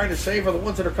bitching and trying to save are the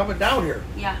ones that are coming down here?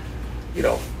 Yeah. You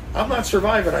know, I'm not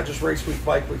surviving on just race week,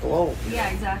 bike week alone. Yeah,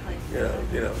 exactly.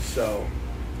 You know, so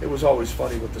it was always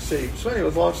funny with the city. So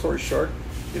anyway, long story short,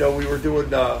 you know, we were doing,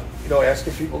 you know,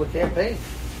 asking people to campaign.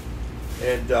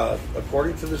 And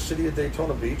according to the city of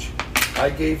Daytona Beach, I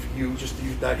gave you, just to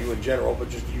use, not you in general, but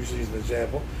just to use these as an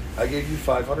example, I gave you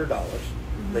 $500.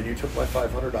 Then you took my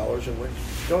 $500 and went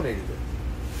donated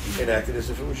it and acted as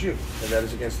if it was you, and that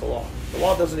is against the law. The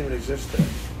law doesn't even exist today.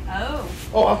 Oh,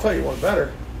 I'll tell you one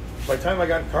better. By the time I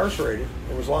got incarcerated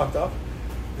and was locked up,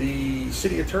 the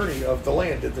city attorney of the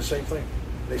land did the same thing.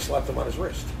 They slapped him on his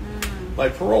wrist. My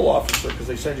parole officer, because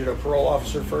they send you to a parole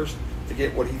officer first to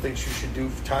get what he thinks you should do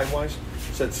time-wise,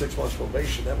 said 6 months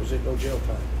probation. That was it, no jail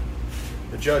time.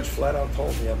 The judge flat out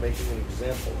told me I'm making an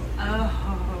example of it.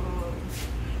 Oh.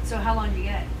 So how long did you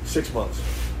get? 6 months.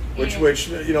 Which,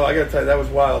 you know, I got to tell you, that was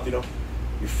wild. You know,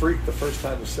 you freak the first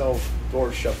time the cell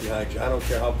doors shut behind you. I don't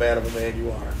care how bad of a man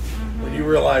you are. When you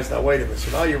realize, now wait a minute,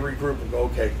 so now you regroup and go,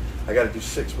 okay, I got to do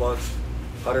 6 months,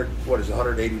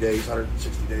 180 days,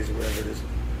 160 days, or whatever it is.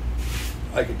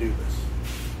 I can do this.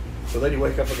 So then you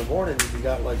wake up in the morning and you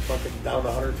got like fucking down to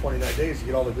 129 days to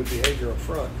get all the good behavior up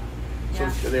front.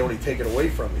 So they only take it away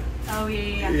from you. Oh,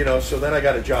 yeah. You know, so then I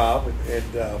got a job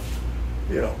and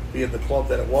you know, being the club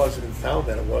that it was and in the town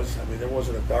that it was, I mean, there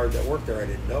wasn't a guard that worked there I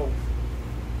didn't know.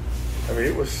 I mean,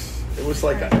 it was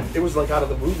like out of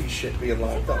the movie shit being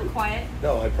locked up. Quiet?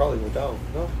 No, I probably went down.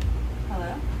 No.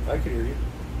 Hello? I could hear you.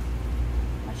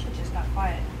 My shit just got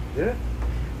quiet. Did it?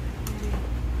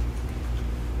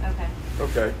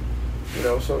 Okay. You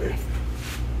know, so it...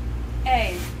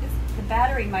 Hey, the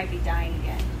battery might be dying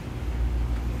again.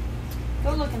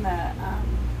 Go look in the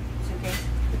suitcase.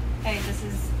 Hey, this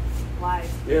is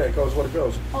live. Yeah, it goes what it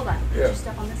goes. Hold on. Did you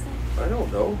step on this thing? I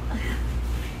don't know.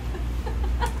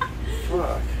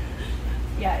 Fuck.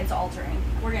 Yeah, it's altering.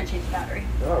 We're going to change the battery.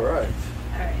 All right.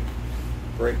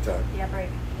 Break time. Yeah, break.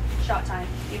 Shot time.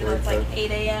 Even though it's like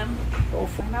 8 a.m. Oh,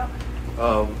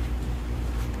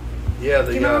 yeah,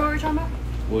 do you remember what we were talking about?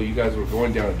 Well, you guys were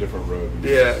going down a different road.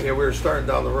 Yeah, we were starting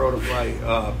down the road of my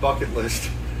bucket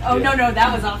list. Oh, no,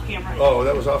 that was off camera. Oh,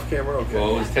 that was off camera? Okay.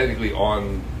 Well, it was technically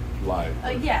on live.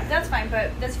 Yeah, that's fine,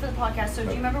 but that's for the podcast. So do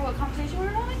you remember what conversation we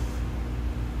were having?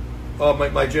 Oh,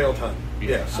 my jail time.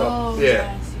 Yeah, so,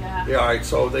 yes, Yeah, all right,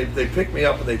 so they picked me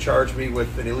up and they charged me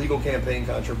with an illegal campaign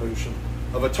contribution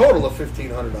of a total of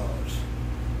 $1,500.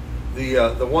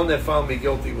 The one that found me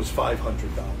guilty was $500.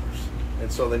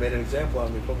 And so they made an example out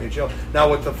of me, put me in jail. Now,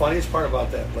 what the funniest part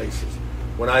about that place is,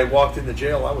 when I walked into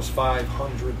jail, I was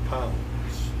 500 pounds.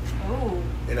 Oh.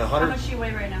 How much do you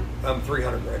weigh right now? I'm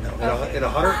 300 right now. Okay. In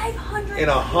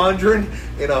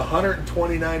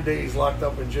 129 days locked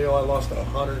up in jail, I lost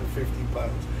 150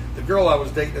 pounds. The girl I was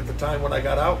dating at the time when I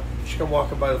got out, she come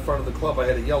walking by the front of the club. I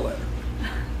had to yell at her.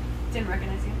 Didn't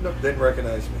recognize you? No, didn't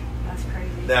recognize me. That's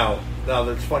crazy. Now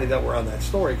it's funny that we're on that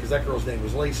story because that girl's name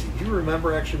was Lacey. Do you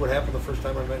remember actually what happened the first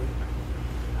time I met you?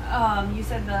 You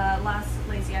said the last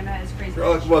Lacey I met is crazy.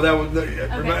 Well, that was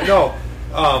no.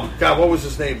 God, what was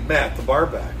his name? Matt, the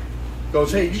barback.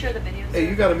 Goes, hey,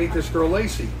 you got to meet this girl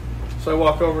Lacey. So I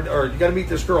walk over, or you got to meet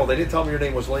this girl. They didn't tell me your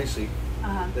name was Lacey.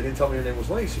 They didn't tell me your name was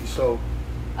Lacey. So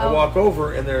I walk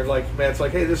over, and they're like, Matt's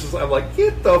like, hey, this is. I'm like,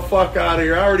 get the fuck out of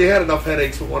here! I already had enough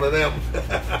headaches with one of them.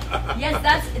 Yes,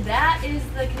 that is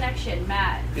the connection,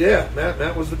 Matt. Yeah,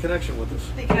 Matt was the connection with us.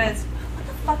 Because what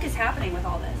the fuck is happening with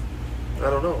all this? I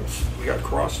don't know. We got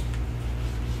crossed.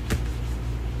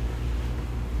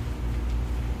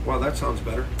 Wow, that sounds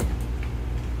better.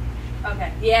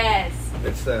 Okay. Yes.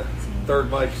 It's the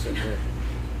third mic sitting here.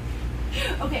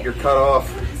 Okay. You're cut off.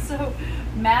 So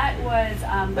Matt was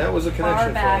a connection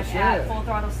bar back for us, yeah. at Full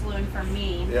Throttle Saloon for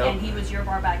me, Yep. and he was your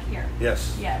bar back here.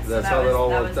 Yes. Yes. That's so how that all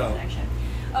that worked was out. The connection.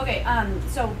 Okay.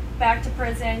 So back to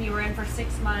prison. You were in for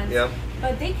 6 months. Yep.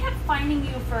 But they kept finding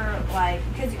you for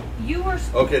because you were.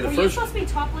 Okay. You supposed to be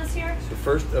topless here? So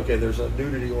first, there's a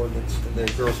nudity ordinance, and the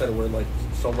girls had to wear like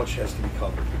so much has to be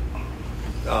covered.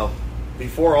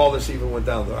 Before all this even went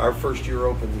down, our first year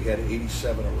open, we had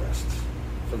 87 arrests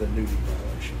for the nudity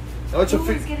violation. Now,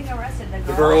 Who was getting arrested?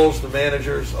 The girls, the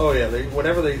managers. Oh yeah,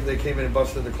 whenever they came in and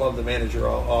busted the club, the manager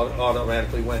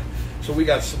automatically went. So we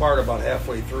got smart about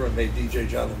halfway through and made DJ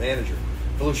John the manager.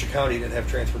 Volusia County didn't have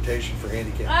transportation for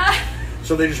handicapped,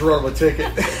 so they just wrote him a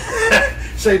ticket.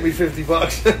 Saved me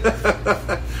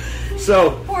 $50.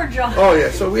 So poor John. Oh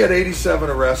yeah, so we had 87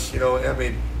 arrests. I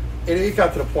mean. And it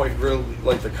got to the point, really,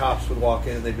 like the cops would walk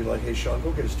in and they'd be like, "Hey, Sean,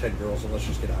 go get us 10 girls and let's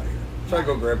just get out of here." So I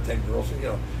go grab 10 girls, and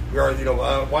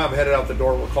while I'm headed out the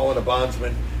door, we'll call it a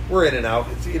bondsman. We're in and out.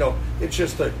 It's it's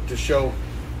just to show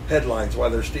headlines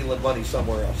while they're stealing money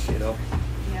somewhere else. Yeah.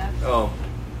 I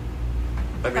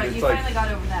mean, but it's you like, finally got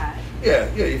over that.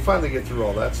 Yeah, you finally get through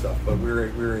all that stuff. But we were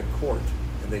in court,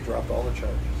 and they dropped all the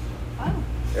charges. Oh.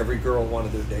 Every girl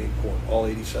wanted their day in court. All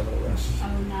 87 arrests.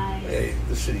 Oh, nice. Hey,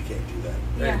 the city can't do that.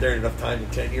 Yeah. There ain't enough time in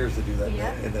 10 years to do that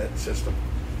in that system.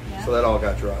 Yeah. So that all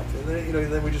got dropped, and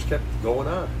then we just kept going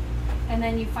on. And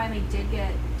then you finally did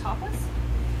get topless?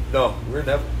 No, we're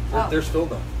never. Oh. They're still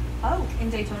not. Oh, in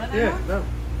Daytona they're Yeah, not?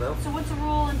 no. So what's the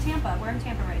rule in Tampa? We're in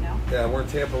Tampa right now. Yeah, we're in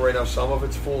Tampa right now. Some of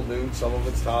it's full nude, some of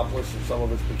it's topless, and some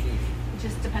of it's bikini. It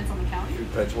just depends on the county? It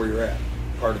depends where you're at.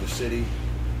 Part of the city,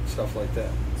 stuff like that.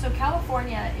 So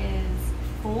California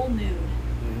is full nude,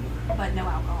 Mm-hmm. but no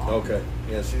alcohol. Okay.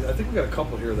 Yeah, see, I think we got a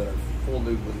couple here that are full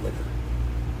nude with liquor.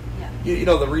 Yeah. You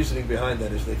know, the reasoning behind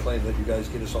that is they claim that you guys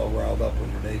get us all riled up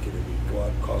when you're naked and you go out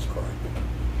and cause crime.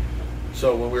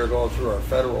 So when we were going through our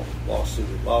federal lawsuit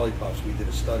at Lollipops, we did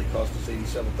a study. Cost us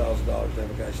 $87,000 to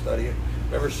have a guy study it.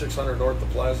 Remember 600 North the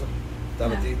Plaza?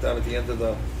 Down at the end of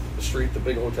the street, the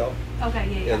big hotel? Okay,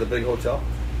 yeah. Yeah, the big hotel.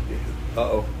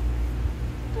 Uh-oh.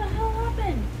 What the hell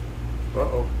happened?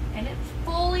 Uh-oh. And it's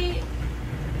fully...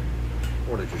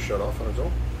 Or did it just shut off on its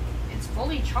own? It's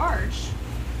fully charged.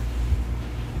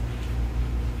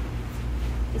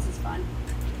 This is fun.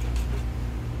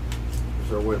 Is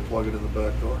there a way to plug it in the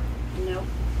back door? Nope.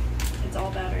 It's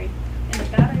all battery. And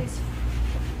the battery's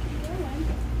going.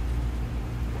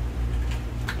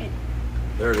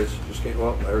 There it is. Just came.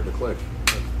 Well, I heard the click.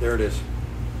 There it is.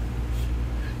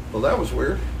 Well, that was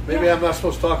weird. Maybe Yeah. I'm not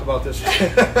supposed to talk about this.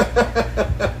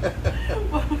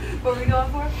 What were we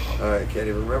going for? All right, can't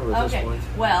even remember at this point.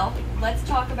 Well, let's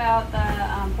talk about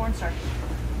the porn star.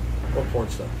 What porn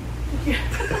stuff?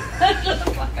 Shut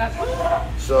the fuck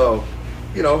up. So,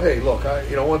 hey, look,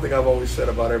 one thing I've always said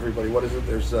about everybody, what is it?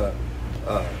 There's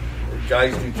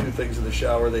guys do two things in the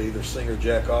shower. They either sing or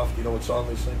jack off. Do you know what song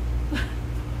they sing? Well,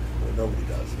 nobody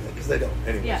does, because they don't.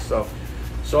 Anyway, Yeah.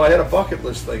 So I had a bucket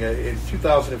list thing in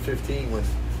 2015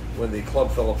 when the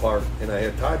club fell apart and I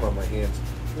had time on my hands.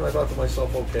 I thought to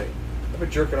myself, okay, I've been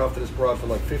jerking off to this broad for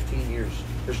like 15 years.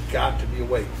 There's got to be a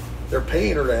way. They're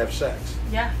paying her to have sex.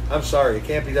 Yeah. I'm sorry, it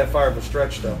can't be that far of a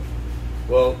stretch, though.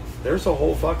 Well, there's a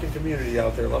whole fucking community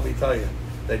out there, let me tell you,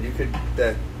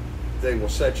 that they will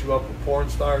set you up with porn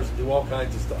stars and do all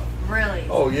kinds of stuff. Really?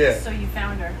 Oh, yeah. So you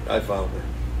found her. I found her.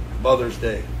 Mother's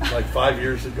Day, like 5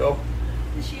 years ago.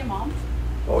 Is she a mom?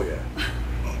 Oh, yeah.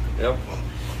 Yep.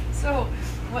 So,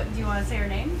 what, do you want to say her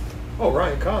name? Oh,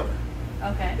 Ryan Connor.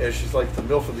 Okay. Yeah, she's like the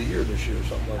MILF of the year this year or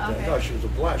something like Okay. that. No, she was a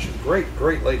blast. She was a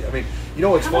great lady. I mean, you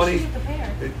know what's How much funny? did you have to pay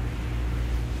her?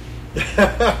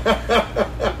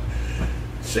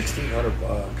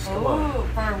 $1,600. Come Ooh, on.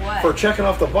 for what? For checking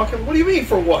off the bucket? What do you mean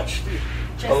for what?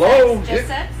 Just Hello? Sex? Just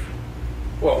sex?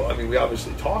 Well, I mean, we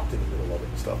obviously talked in the middle of it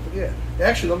and stuff, but yeah.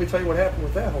 Actually, let me tell you what happened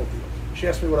with that whole deal. She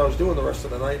asked me what I was doing the rest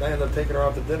of the night, and I ended up taking her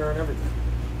out to dinner and everything.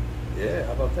 Yeah,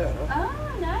 how about that, huh?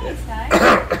 Oh, nice, nice.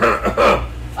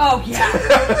 Oh, yeah.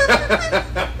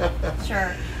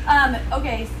 Sure.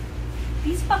 Okay.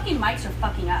 These fucking mics are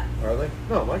fucking up. Are they?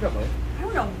 No, I got mine. I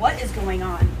don't know what is going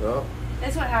on. No?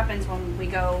 That's what happens when we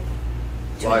go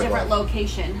to Live, a different live.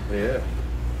 location. Yeah.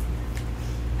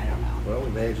 I don't know. Well,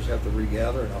 we may just have to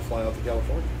regather, and I'll fly out to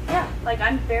California. Yeah, like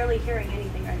I'm barely hearing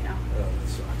anything right now. Oh, that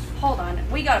sucks. Hold on.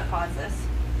 We gotta pause this.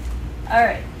 All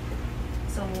right.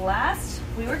 So last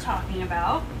we were talking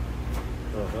about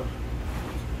Uh-huh.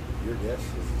 Your guess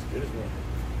is as good as mine.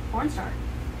 porn star.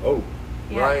 Oh,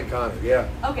 Yeah. Ryan Connor, yeah.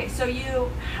 Okay, so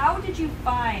how did you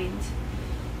find?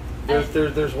 There's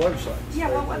websites.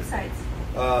 Yeah, right? what websites?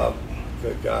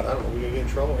 Good God, I don't know. We gonna get in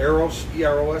trouble.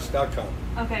 eros.com.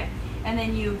 Okay, and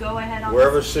then you go ahead on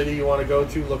Wherever city you want to go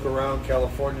to, look around,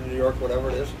 California, New York, whatever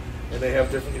it is, and they have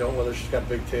different, whether she's got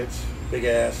big tits, big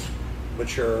ass,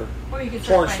 mature, Or you can search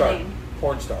porn by star, name.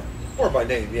 porn star, or by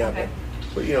name, yeah. Okay.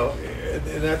 But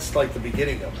and that's like the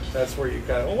beginning of it. That's where you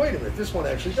kind of, wait a minute, this one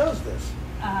actually does this,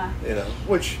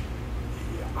 which.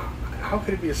 How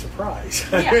could it be a surprise?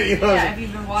 Yeah, yeah, if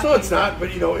you've been watching. So it's not,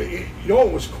 but you know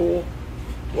what was cool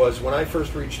was when I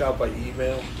first reached out by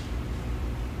email.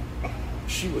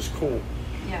 She was cool.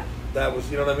 Yeah. That was,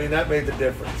 what I mean. That made the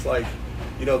difference. Like,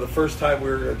 the first time we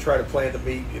were going to try to plan to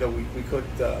meet, we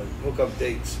couldn't hook up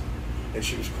dates, and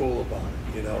she was cool about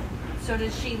it. So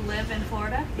does she live in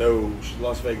Florida? No, she's a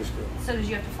Las Vegas girl. So did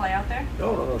you have to fly out there?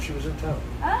 No, she was in town.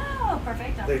 Oh,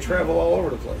 perfect. They travel all over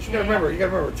the place. You Yeah, got to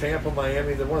remember Tampa,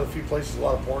 Miami. They're one of the few places a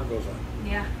lot of porn goes on.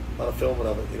 Yeah. A lot of filming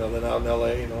of it. Then out in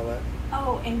LA and all that.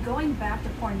 Oh, and going back to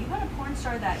porn, you had a porn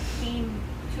star that came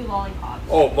to Lollipops.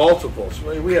 Oh, multiples.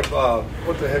 We have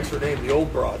what the heck's her name? The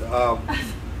old broad.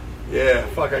 Yeah,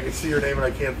 fuck. I can see her name and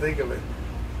I can't think of it.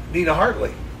 Nina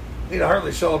Hartley. Nina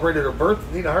Hartley celebrated her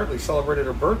birthday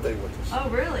with us. Oh,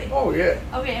 really? Oh, yeah.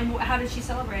 Okay, and how did she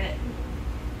celebrate it?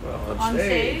 Well, On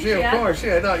stage, yeah, yeah. of course,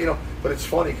 yeah. No, but it's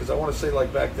funny because I want to say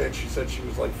like back then she said she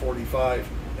was like 45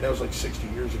 And that was like 60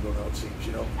 years ago now, it seems,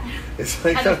 you know. It's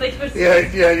like, I don't think it was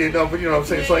you know, but you know what I'm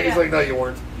saying? Yeah, It's like, no, you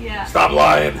weren't. Yeah. Stop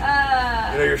lying.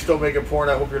 You know, you're still making porn.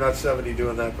 I hope you're not 70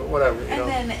 doing that, but whatever, you know.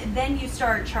 And then you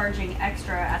start charging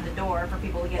extra at the door for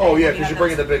people to get Oh, in. yeah, because you're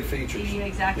bringing the big features. Yeah,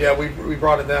 exactly. Yeah, we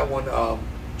brought in that one.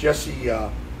 Jessie,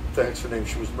 what the heck's her name?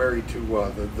 She was married to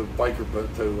the biker,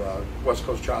 but to West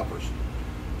Coast Choppers.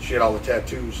 She had all the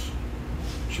tattoos.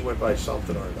 She went by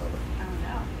something or another.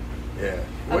 Yeah.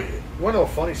 Okay. You want to know a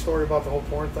funny story about the whole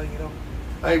porn thing, you know?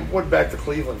 I went back to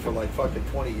Cleveland for like fucking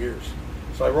 20 years.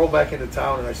 So I rolled back into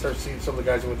town and I started seeing some of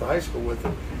the guys I went to high school with.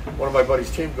 And one of my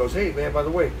buddies, Tim, goes, "Hey, man, by the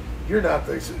way, you're not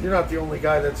the only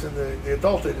guy that's in the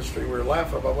adult industry." We were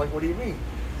laughing about, like, what do you mean?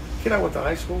 The kid I went to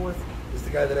high school with is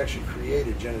the guy that actually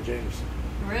created Jenna Jameson.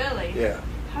 Really? Yeah.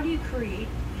 How do you create?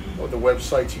 Well, the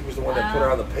websites, he was the one that put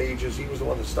her on the pages. He was the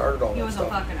one that started all that stuff.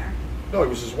 He wasn't fucking her. No, it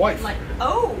was his wife. Like,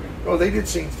 oh. Oh, they did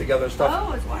scenes together and stuff.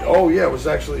 Oh, his wife. Oh, yeah, it was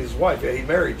actually his wife. Yeah, he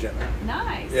married Jenna.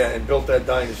 Nice. Yeah, and built that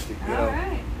dynasty. You know? All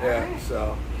right. Yeah,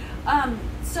 so.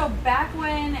 So back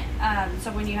when, so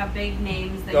when you have big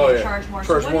names, then you charge more.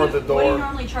 Charge more at the door. What do you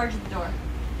normally charge at the door?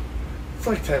 It's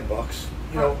like $10,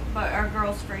 you know. But are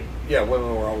girls free? Yeah,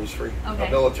 women were always free. Okay.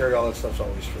 Military, all that stuff's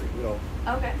always free. You know.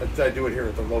 Okay. I do it here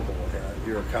at the local one here.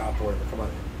 You're a cop or whatever. Come on.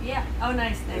 Yeah. Oh,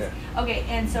 nice. Yeah. Okay,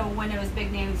 and so when it was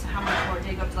big names, how much more?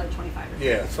 Did it go up to like 25 or something?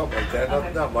 Yeah, something like that.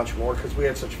 Okay. Not much more because we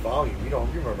had such volume. You know,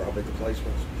 you remember how big the place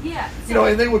was. Yeah. So, You know,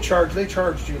 and they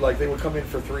charged you, like, they would come in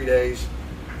for 3 days,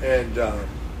 and,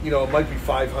 you know, it might be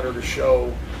 $500 a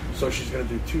show, so she's going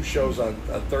to do 2 shows on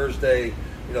Thursday,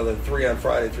 you know, then 3 on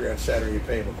Friday, 3 on Saturday, you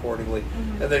pay them accordingly.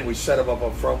 Mm-hmm. And then we set them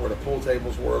up front where the pool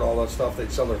tables were and all that stuff. They'd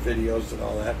sell their videos and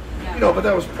all that. Yeah. You know, but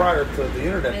that was prior to the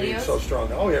internet being so strong.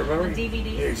 Oh, yeah, remember? The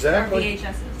DVDs? Yeah, exactly. Or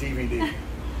VHSs? DVD.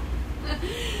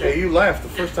 Hey, you laughed. The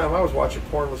first time I was watching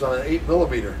porn was on an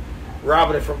 8mm,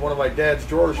 robbing it from one of my dad's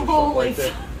drawers or something like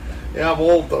that. Yeah, I'm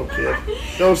old though, kid.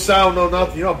 No sound, no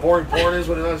nothing. You know how boring porn is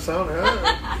when it doesn't sound?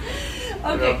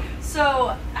 Okay, you know?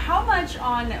 So how much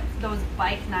on those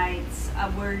bike nights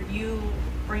were you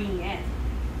bringing in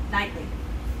nightly?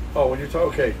 Oh, when you're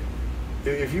talking, okay,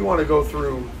 if you want to go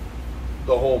through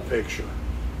the whole picture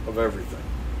of everything,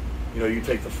 you know, you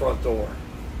take the front door,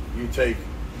 you take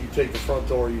the front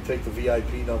door, you take the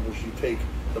VIP numbers, you take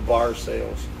the bar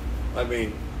sales. I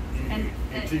mean,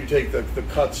 you take the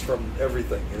cuts from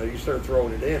everything. You know, you start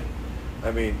throwing it in.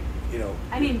 I mean, you know.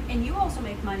 I mean, and you also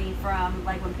make money from,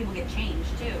 like, when people get changed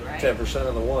too, right? 10%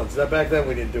 on the ones. Back then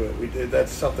we didn't do it. We did.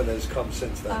 That's something that has come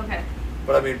since then. Okay.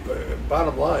 But I mean,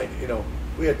 bottom line, you know,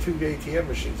 we had 2 ATM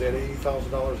machines. They had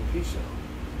 $80,000 a piece in them.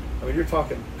 I mean, you're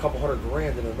talking a couple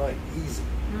 $100,000 in a night, easy.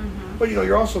 Mm-hmm. But you know,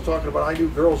 you're also talking about. I knew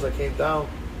girls that came down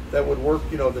that would work,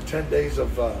 you know, the 10 days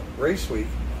of race week.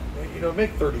 You know,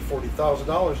 make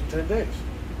 $30,000-$40,000 in 10 days.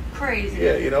 Crazy.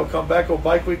 Yeah, you know, come back, go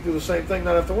bike week, do the same thing,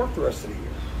 not have to work the rest of the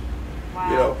year. Wow.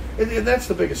 You know, and that's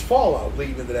the biggest fallout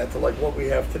leading into that, to like what we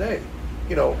have today.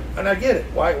 You know, and I get it.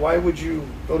 Why would you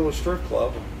go to a strip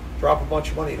club and drop a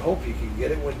bunch of money and hope you can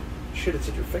get it when shit, it's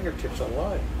at your fingertips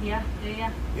online? Yeah.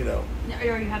 You know. Are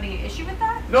you having an issue with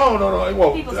that? No.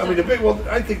 Well, People I mean,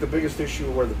 I think the biggest issue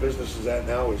where the business is at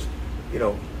now is, you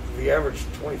know, the average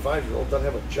 25-year-old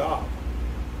doesn't have a job.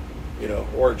 You know,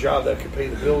 or a job that could pay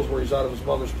the bills where he's out of his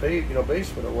mother's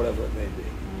basement or whatever it may be.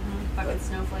 Mm-hmm. Fucking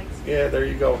snowflakes. Yeah, there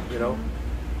you go. You know,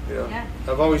 Yeah.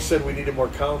 I've always said we needed more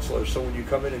counselors. So when you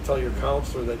come in and tell your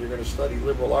counselor that you're going to study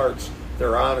liberal arts,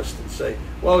 they're honest and say,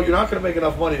 "Well, you're not going to make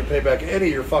enough money to pay back any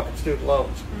of your fucking student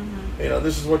loans. Mm-hmm. You know,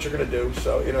 this is what you're going to do."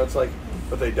 So you know, it's like,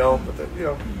 but they don't. But you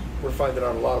know, we're finding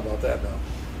out a lot about that now.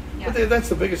 Yeah. But that's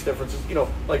the biggest difference. Is, you know,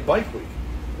 like bike week.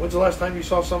 When's the last time you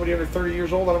saw somebody under 30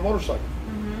 years old on a motorcycle?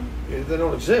 They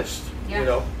don't exist. Yeah. You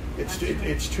know, it's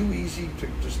too easy to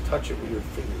just touch it with your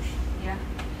fingers.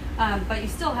 Yeah. But you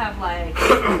still have, like,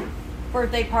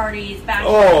 birthday parties,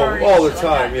 bachelor parties. All the shit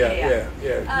time. like that.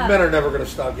 Yeah. Men are never going to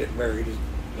stop getting married.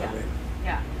 Yeah. I mean,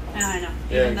 yeah. I know.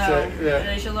 Yeah, Even though exactly, yeah.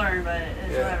 they should learn, but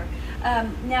it's whatever.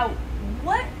 Now,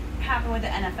 what happened with the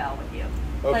NFL with you?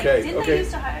 Okay. Didn't they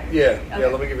used to hire? Yeah. Okay. Yeah.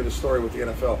 Let me give you the story with the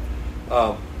NFL.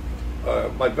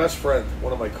 My best friend,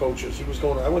 one of my coaches,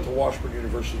 I went to Washburn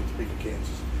University in Topeka,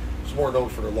 Kansas. It's more known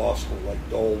for their law school, like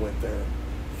Dole went there.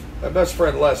 My best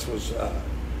friend Les was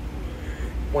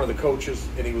one of the coaches,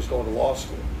 and he was going to law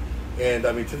school. And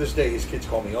I mean, to this day, his kids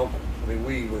call me uncle. I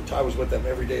mean, I was with them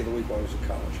every day of the week while I was in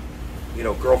college. You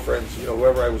know, girlfriends, you know,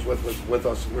 whoever I was with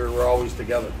us, we were always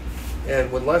together.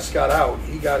 And when Les got out,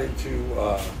 he got into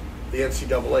the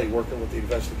NCAA, working with the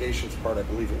investigations part, I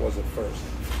believe it was at first.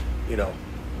 You know.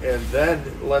 And then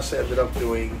Les ended up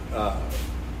doing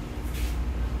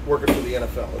working for the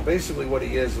NFL. And basically what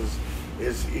he is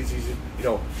is he's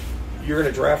you're going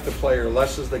to draft a player.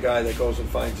 Les is the guy that goes and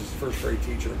finds his first grade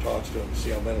teacher and talks to him to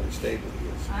see how mentally stable he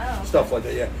is. Oh, okay. Stuff like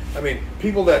that. Yeah, I mean,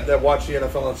 people that watch the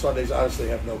NFL on Sundays honestly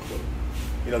have no clue.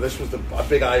 This was a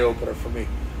big eye opener for me.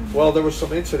 Mm-hmm. Well, there was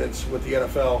some incidents with the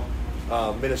NFL,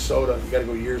 Minnesota. You got to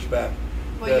go years back.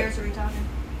 What years are we talking?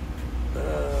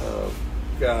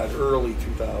 Early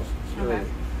 2000s. Okay.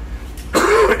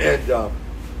 Early. And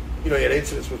you had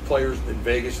incidents with players in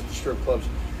Vegas at the strip clubs.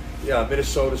 Yeah,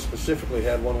 Minnesota specifically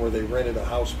had one where they rented a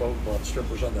houseboat, brought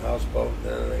strippers on the houseboat.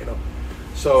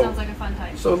 So sounds like a fun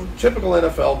time. So typical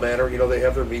NFL manner, they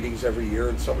have their meetings every year,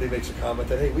 and somebody makes a comment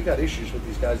that, hey, we got issues with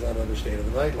these guys not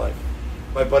understanding the nightlife.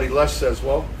 My buddy Les says,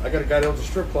 well, I got a guy down at the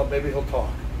strip club, maybe he'll talk.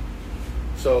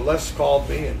 So Les called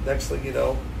me, and next thing you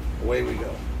know, away we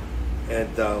go.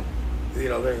 And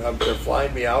they're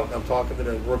flying me out, and I'm talking to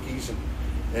the rookies,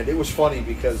 and it was funny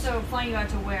because... So flying you out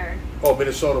to where? Oh,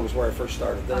 Minnesota was where I first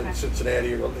started. Then in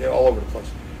Cincinnati, all over the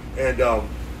place. And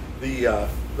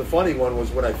the funny one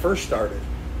was when I first started,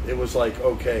 it was like,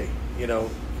 okay,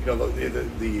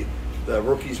 the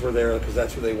rookies were there because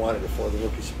that's who they wanted it for, the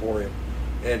rookie Siporium,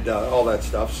 and all that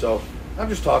stuff. So I'm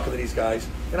just talking to these guys,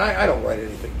 and I don't write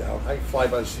anything down. I fly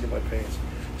by the seat of my pants.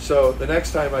 So the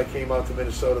next time I came out to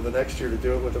Minnesota the next year to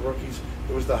do it with the rookies,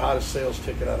 it was the hottest sales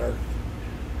ticket on earth.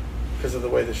 Because of the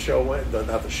way the show went,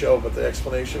 not the show, but the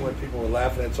explanation when people were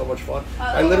laughing, had so much fun.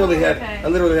 I literally had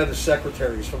the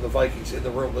secretaries from the Vikings in the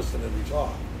room listening to me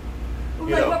talk.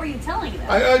 Well, what were you telling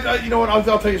them? You know what? I'll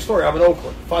tell you a story. I'm in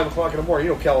Oakland, 5 o'clock in the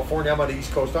morning. California. I'm on the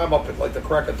East Coast. I'm up at like the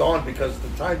crack of dawn because of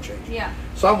the time change. Yeah.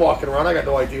 So I'm walking around. I got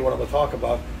no idea what I'm going to talk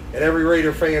about. And every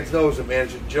Raider fan knows it, man.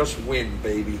 Just win,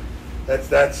 baby.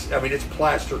 That's. I mean, it's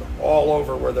plastered all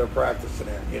over where they're practicing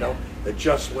at. The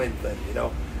just win thing.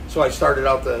 So I started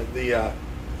out the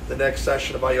next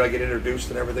session about I get introduced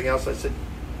and everything else. I said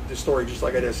the story just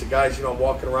like I did. I said, guys, I'm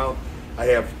walking around. I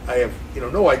have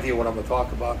no idea what I'm going to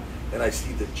talk about, and I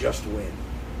see the just win.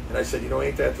 And I said,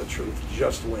 ain't that the truth?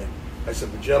 Just win. I said,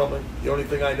 but gentlemen, the only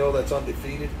thing I know that's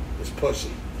undefeated is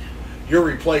pussy. You're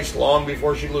replaced long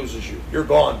before she loses you. You're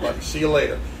gone, buddy. See you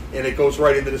later. And it goes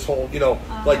right into this whole,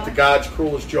 like the God's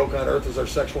cruelest joke on earth is our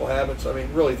sexual habits. I mean,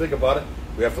 really think about it.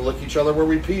 We have to look each other where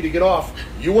we pee to get off.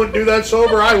 You wouldn't do that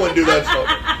sober. I wouldn't do that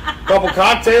sober. Couple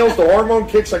cocktails, the hormone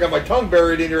kicks. I got my tongue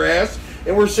buried in your ass,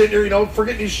 and we're sitting here,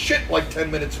 forgetting his shit like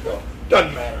 10 minutes ago.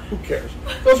 Doesn't matter. Who cares?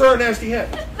 Those are our nasty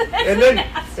habits.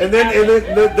 And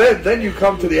then you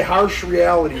come to the harsh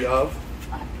reality of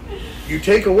you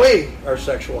take away our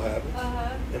sexual habits,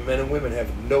 and men and women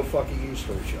have no fucking use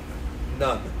for each other.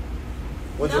 None.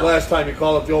 When's the last time you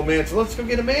called up the old man and said, let's go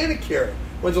get a manicure?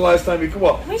 When's the last time you come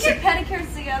up? We get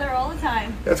pedicures together all the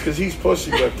time. That's because he's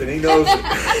pussy whipped and he knows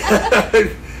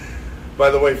it. By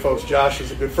the way, folks, Josh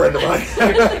is a good friend of mine.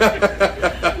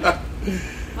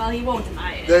 Well, he won't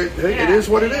deny it. It is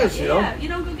what it is, You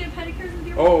don't go get pedicures with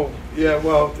your Oh, yeah,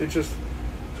 well, it just...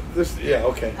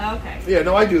 okay. Okay. Yeah,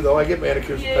 no, I do though. I get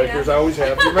manicures and pedicures. I always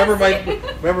have.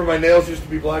 Remember my nails used to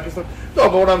be black and stuff? No,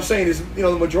 but what I'm saying is,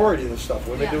 the majority of the stuff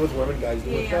women do with women, guys do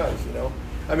with guys,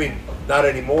 I mean, not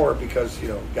anymore because,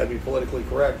 got to be politically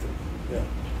correct and,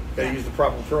 got to use the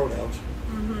proper pronouns.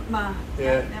 Mm-hmm.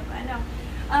 Yeah. Yep, I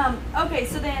know. Okay,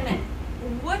 so then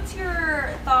what's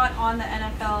your thought on the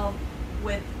NFL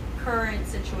with current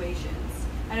situations?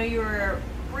 I know you were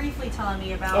briefly telling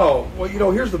me about... Oh, well,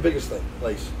 here's the biggest thing,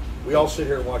 Lace. We all sit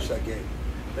here and watch that game.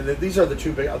 And these are the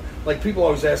two big... Like, people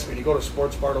always ask me, do you go to a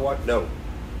sports bar to watch? No.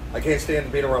 I can't stand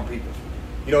being around people.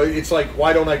 It's like,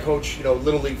 why don't I coach,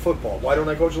 Little League football? Why don't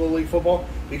I coach Little League football?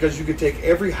 Because you could take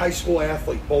every high school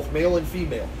athlete, both male and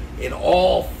female, in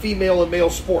all female and male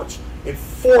sports, and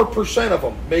 4% of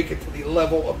them make it to the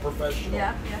level of professional.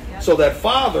 Yeah. So that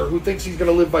father who thinks he's going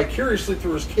to live vicariously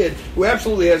through his kid, who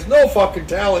absolutely has no fucking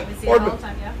talent, all the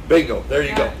time, bingo, there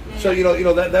you go. Yeah, so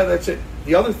that's it.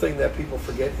 The other thing that people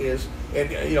forget is,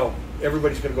 and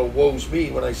everybody's going to go, woe's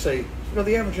me when I say,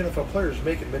 the average NFL player is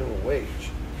making minimum wage.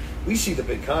 We see the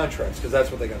big contracts because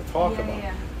that's what they got to talk about.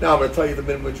 Yeah. Now I'm going to tell you the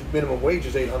minimum wage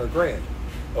is $800,000.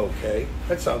 Okay,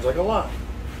 that sounds like a lot.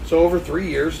 So over 3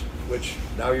 years, which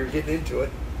now you're getting into it,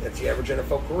 that's the average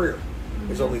NFL career.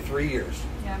 It's only 3 years.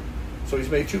 Yeah. So he's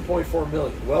made $2.4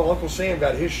 million. Well, Uncle Sam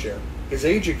got his share. His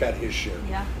agent got his share.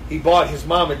 Yeah. He bought his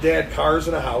mom and dad cars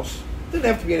and a house. Didn't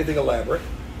have to be anything elaborate.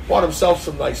 Bought himself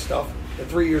some nice stuff. And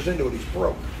 3 years into it, he's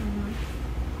broke.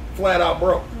 Flat out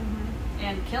broke.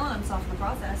 And killing himself in the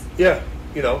process. Yeah,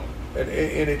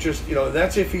 and it just,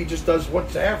 that's if he just does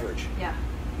what's average. Yeah.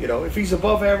 If he's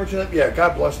above average, then,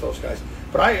 God bless those guys.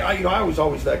 But I was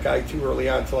always that guy too early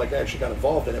on until I actually got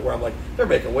involved in it, where I'm like, they're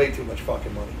making way too much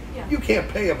fucking money. Yeah. You can't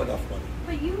pay them enough money.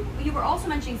 But you were also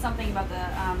mentioning something about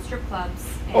the strip clubs.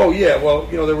 Oh yeah, well,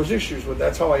 there was issues with.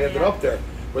 That's how I ended up there,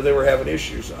 where they were having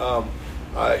issues.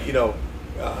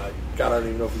 God, I don't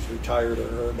even know if he's retired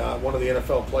or not. One of the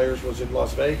NFL players was in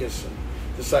Las Vegas and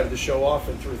decided to show off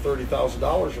and threw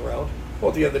 $30,000 around. Well,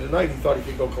 at the end of the night, he thought he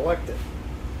could go collect it.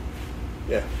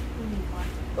 Yeah.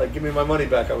 Like, give me my money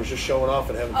back. I was just showing off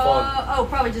and having fun. Oh,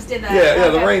 probably just did that. Yeah,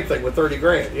 the rain thing with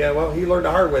 $30,000. Yeah, well, he learned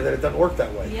the hard way that it doesn't work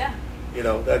that way. Yeah.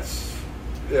 That's,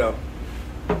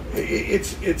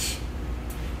 it's.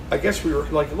 I guess we were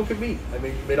like, look at me. I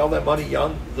mean, you made all that money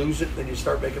young, lose it, then you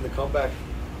start making the comeback.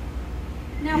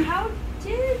 Now, how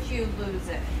did you lose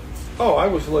it? Oh, I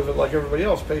was living like everybody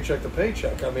else, paycheck to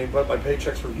paycheck. I mean, but my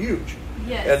paychecks were huge.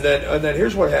 Yes. And then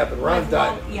here's what happened. Ron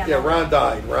died. Ron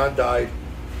died. Ron died.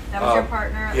 That was your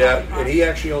partner? And he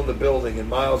actually owned the building, and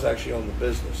Miles actually owned the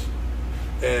business.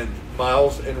 And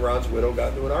Miles and Ron's widow got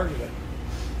into an argument.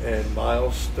 And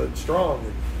Miles stood strong,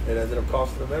 and it ended up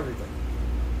costing him everything.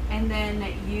 And then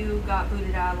you got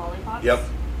booted out of Lollipops? Yep.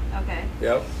 Okay.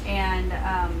 Yep. And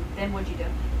then what'd you do?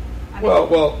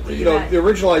 The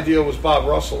original idea was Bob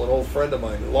Russell, an old friend of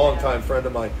mine, a longtime friend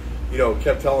of mine,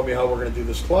 kept telling me how we're going to do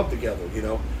this club together,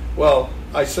 Well,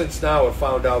 I since now have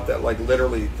found out that, like,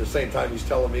 literally the same time he's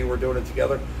telling me we're doing it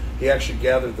together, he actually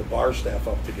gathered the bar staff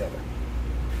up together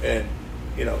and,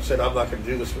 said, I'm not going to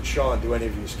do this with Sean. Do any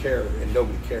of you care? And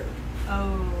nobody cared.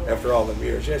 Oh. After all them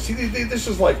years. Yeah, see, this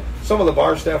is like, some of the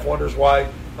bar staff wonders why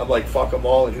I'm like, fuck them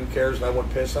all and who cares, and I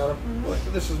wouldn't piss on them. Mm-hmm. Like,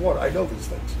 this is what, I know these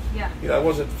things. Yeah. I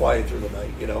wasn't flying through the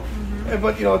night, Mm-hmm.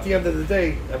 But, at the end of the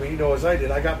day, I mean, as I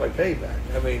did, I got my payback.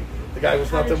 I mean, the guy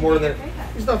was nothing more than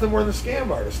a scam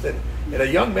artist. And a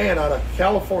young man out of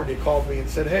California called me and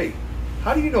said, hey,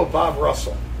 how do you know Bob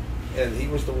Russell? And he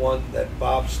was the one that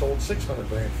Bob stole $600,000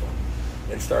 from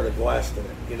and started blasting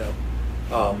it,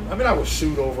 I mean, I was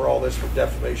sued over all this for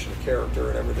defamation of character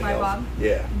and everything else. Bob?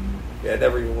 Yeah. Mm-hmm. Yeah, I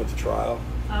never even went to trial.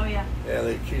 Oh, yeah. Yeah,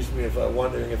 they accused me of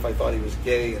wondering if I thought he was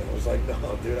gay, and I was like,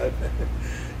 no, dude,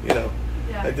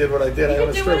 I did what I did. I own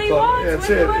a strip club. Yeah, that's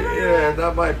it. Yeah,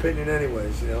 not my opinion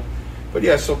anyways, But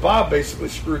yeah, so Bob basically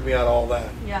screwed me out of all that.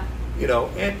 Yeah.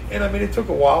 And I mean, it took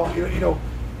a while.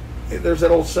 There's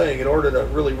that old saying, in order to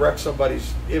really wreck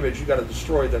somebody's image, you got to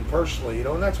destroy them personally,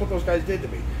 and that's what those guys did to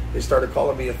me. They started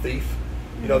calling me a thief,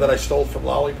 that I stole from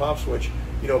Lollipops, which,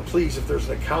 please, if there's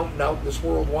an accountant out in this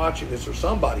world watching this or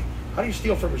somebody, how do you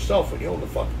steal from yourself when you own the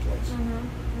fucking place?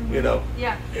 Mm-hmm. Mm-hmm.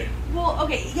 Yeah. Well,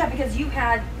 okay, yeah, because you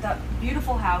had the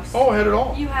beautiful house. Oh, I had it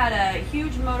all. You had a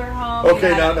huge motorhome. Okay,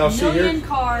 you had now a million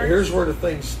cars. Here's where the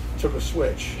things took a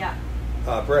switch. Yeah.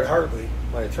 Brett Hartley,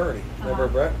 my attorney. Remember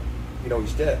Brett?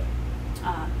 He's dead.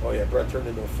 Oh, yeah, Brett turned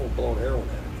into a full-blown heroin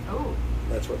addict. Oh.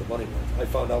 That's where the money went. I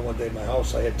found out one day in my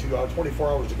house I had 24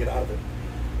 hours to get out of it.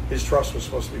 His trust was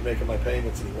supposed to be making my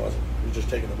payments, and he wasn't. He was just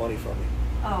taking the money from me.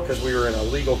 Oh. Because we were in a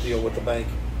legal deal with the bank.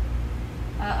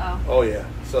 Uh-oh. Oh, yeah.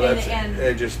 So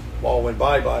it just all went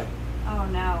bye-bye. Oh,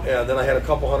 no. Yeah, and then I had a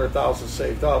couple $100,000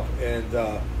 saved up, and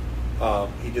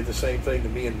he did the same thing to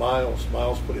me and Miles.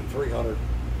 Miles put in $300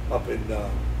 up in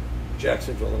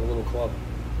Jacksonville in a little club.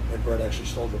 And Brett actually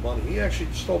stole the money. He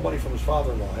actually stole money from his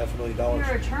father-in-law, $500,000.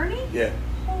 Your attorney? Yeah.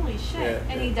 Holy shit. Yeah,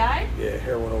 and he died? Yeah,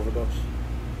 heroin overdose.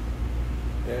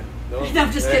 Yeah. No, no,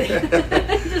 I'm just kidding.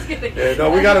 Just kidding. Yeah,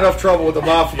 no, we got enough trouble with the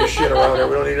mafia shit around here.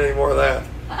 We don't need any more of that.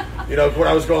 When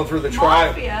I was going through the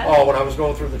trial. Mafia? Oh, when I was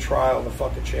going through the trial, the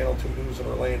fucking Channel 2 News in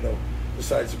Orlando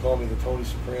decides to call me the Tony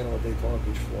Soprano at Daytona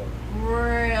Beach, Florida.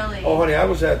 Really? Oh, honey, I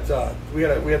was at, we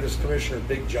had this commissioner,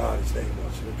 Big John, his name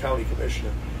was, the county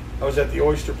commissioner. I was at the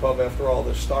Oyster Pub after all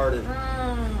this started,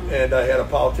 and I had a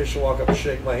politician walk up and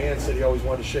shake my hand, said he always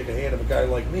wanted to shake a hand of a guy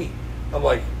like me. I'm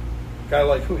like, guy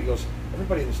like who? He goes,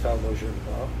 everybody in this town knows you're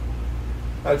the mob.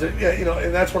 I was,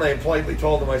 and that's when I politely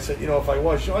told him, I said, if I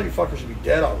was, all you fuckers would be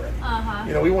dead already.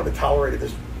 Uh-huh. We wouldn't have tolerated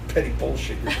this petty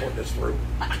bullshit you're putting us through.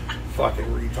 Fucking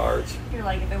retards. You're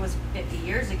like, if it was 50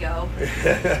 years ago.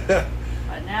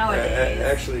 But nowadays.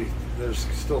 Actually, there's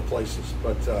still places,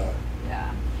 but.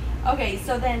 Yeah. Okay,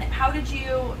 so then how did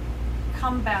you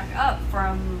come back up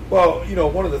from... Well,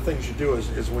 one of the things you do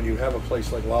is when you have a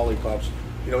place like Lollipops,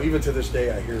 even to this day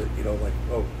I hear,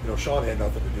 Sean had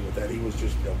nothing to do with that. He was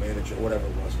just, managing whatever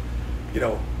it was.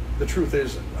 The truth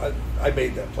is, I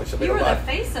made that place. You were the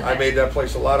face of it. I made that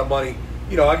place a lot of money.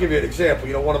 I'll give you an example.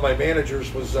 One of my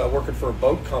managers was working for a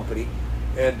boat company,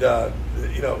 and,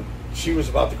 she was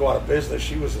about to go out of business.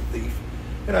 She was a thief.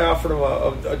 And I offered him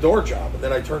a door job, and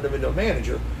then I turned him into a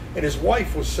manager. And his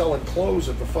wife was selling clothes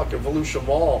at the fucking Volusia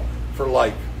Mall for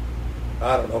like,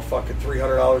 I don't know, fucking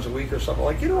 $300 a week or something.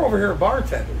 Like, get her over here and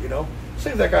bartender,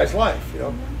 Save that guy's life,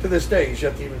 To this day, he's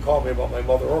yet to even call me about my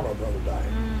mother or my brother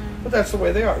dying. But that's the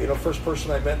way they are. First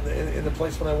person I met in the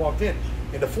place when I walked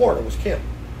into Florida was Kim.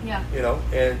 Yeah.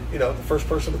 And the first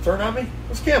person to turn on me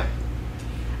was Kim.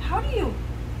 How do you,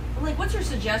 what's your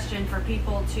suggestion for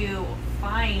people to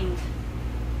find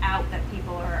out that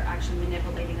people are actually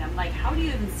manipulating them? How do you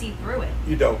even see through it?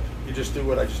 You don't. You just do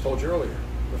what I just told you earlier.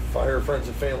 With fire, friends,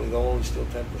 and family, they'll only steal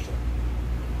 10%.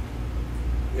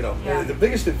 Yeah. The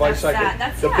biggest advice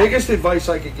biggest advice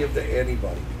I could give to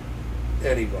anybody,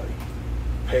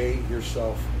 pay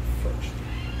yourself first.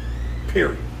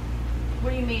 Period.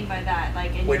 What do you mean by that?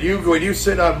 When you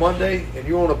sit on Monday and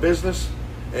you own a business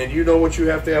and you know what you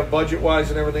have to have budget wise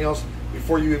and everything else,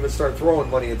 before you even start throwing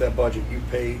money at that budget, you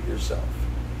pay yourself.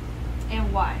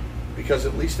 And why? Because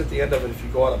at least at the end of it, if you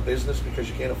go out of business because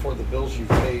you can't afford the bills, you've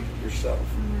paid yourself.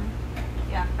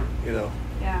 Mm-hmm. Yeah.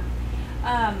 Yeah.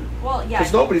 Well, yeah.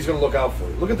 Because nobody's going to look out for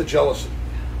you. Look at the jealousy.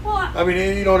 Well,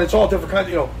 and it's all different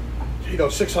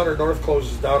kinds. 600 North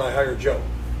closes down. I hire Joe.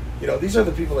 These are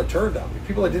the people that turned on me.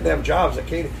 People that didn't have jobs that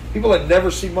came. People that never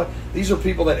seen money. These are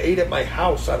people that ate at my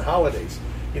house on holidays.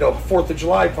 4th of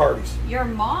July parties. Your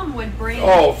mom would bring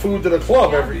food to the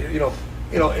club every.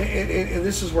 And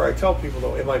this is where I tell people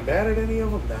though, am I mad at any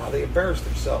of them? Nah, they embarrassed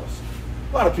themselves.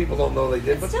 A lot of people don't know they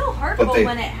did. It's still hurtful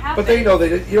when it happens. But they know they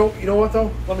did. You know what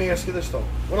though? Let me ask you this though.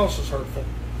 What else is hurtful?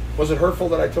 Was it hurtful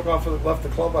that I took off and left the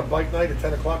club on bike night at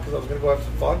 10 o'clock because I was going to go have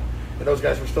some fun, and those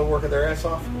guys were still working their ass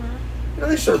off? Mm-hmm.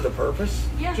 They served the purpose.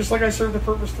 Yeah. Just like I served the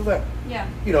purpose to them. Yeah.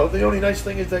 The only nice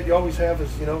thing is that you always have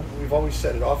is, we've always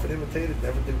said it, often imitated,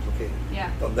 never duplicated. Yeah.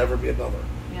 There'll never be another.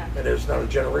 Yeah. And there's not a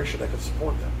generation that can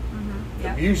support that. Mm-hmm.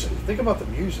 The music. Think about the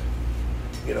music.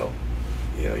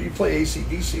 You play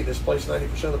AC/DC in this place,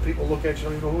 90% of the people look at you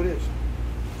and don't even know who it is.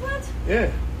 What?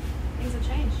 Yeah. Things have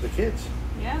changed. The kids.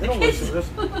 Yeah, they don't listen to this.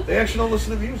 They actually don't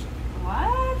listen to music.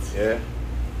 What? Yeah.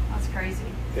 That's crazy.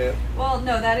 Yeah. Well,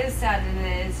 no, that is sad and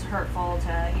it is hurtful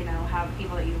to, have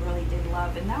people that you really did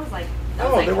love. And that was like...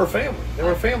 they were family. They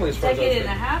were family as far as decade and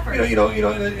a half or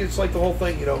it's like the whole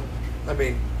thing,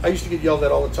 I used to get yelled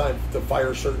at all the time to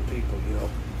fire certain people,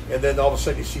 and then all of a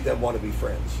sudden you see them want to be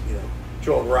friends,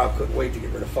 Joe and Rob couldn't wait to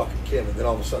get rid of fucking Kim, and then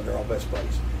all of a sudden they're all best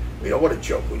buddies. What a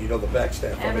joke when you know the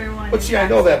backstab. But see, I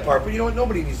know that part, but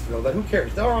nobody needs to know that. Who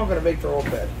cares? They're all going to make their own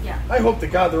bed. Yeah. I hope to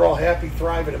God they're all happy,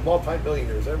 thriving, and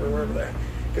multi-millionaires everywhere they're at.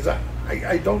 Because I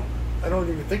don't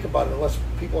even think about it unless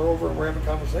people are over and we're having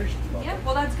conversations about it. Yeah,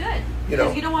 well, that's good.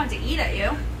 Because you don't want it to eat at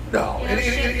you. No.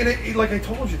 And like I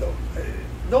told you, though,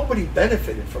 nobody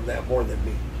benefited from that more than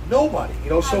me. Nobody.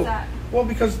 How's that? Well,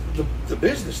 because the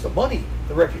business, the money,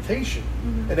 the reputation,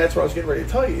 and that's what I was getting ready to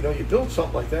tell you. You build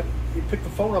something like that, you pick the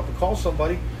phone up and call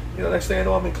somebody. Next thing I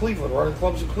know, I'm in Cleveland, running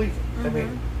clubs in Cleveland. Mm-hmm. I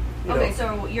mean, okay,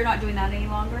 so you're not doing that any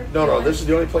longer? No. This is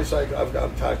the only place I'm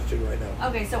talking to right now.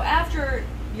 Okay, so after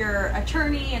your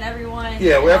attorney and everyone.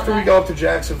 Yeah, after we go up to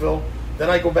Jacksonville, then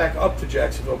I go back up to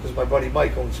Jacksonville because my buddy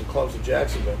Mike owns some clubs in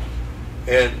Jacksonville,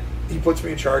 and he puts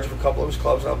me in charge of a couple of his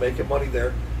clubs, and I'm making money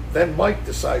there. Then Mike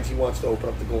decides he wants to open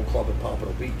up the Gold Club in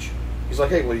Pompano Beach. He's like,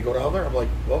 hey, will you go down there? I'm like,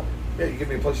 well, yeah, you give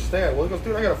me a place to stay at. Well, he goes,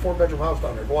 dude, I got a 4-bedroom house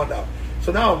down there. Go on down.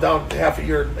 So now I'm down half a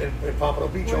year in Pompano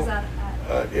Beach. Where's that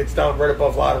at? It's down right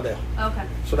above Lauderdale. Okay.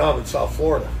 So now I'm in South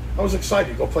Florida. I was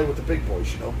excited to go play with the big boys,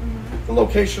 Mm-hmm. The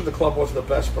location of the club wasn't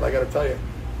the best, but I got to tell you,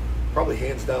 probably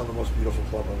hands down the most beautiful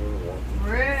club I've ever walked in.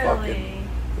 Really?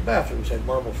 The bathrooms had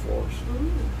marble floors.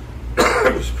 Ooh.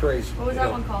 It was crazy. What was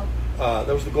that one called?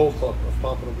 That was the Gold Club of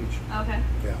Pompano Beach. Okay.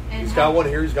 Yeah. And he's got one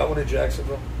here. He's got one in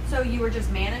Jacksonville. So you were just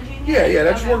managing it? Yeah.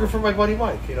 That's working for my buddy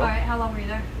Mike, All right. How long were you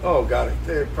there? Oh, God.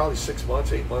 Probably 6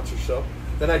 months, 8 months or so.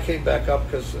 Then I came back up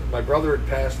because my brother had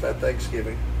passed that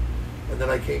Thanksgiving. And then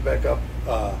I came back up.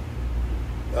 What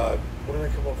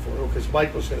did I come up for? Because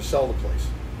Mike was going to sell the place.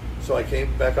 So I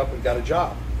came back up and got a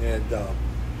job. And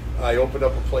I opened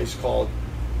up a place called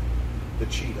The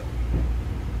Cheetah,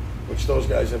 which those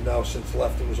guys have now since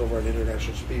left. It was over at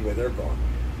International Speedway. They're gone.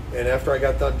 And after I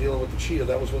got done dealing with the Cheetah,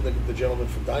 that was when the gentleman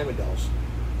from Diamond Dolls,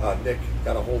 Nick,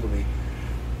 got a hold of me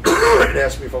and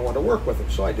asked me if I wanted to work with him.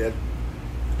 So I did.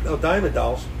 Now, Diamond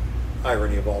Dolls,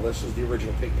 irony of all this, is the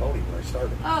original Pink Pony where I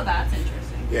started. Oh, that's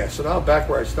interesting. Yeah, so now I'm back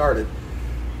where I started.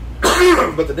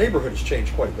 But the neighborhood has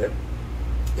changed quite a bit.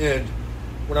 And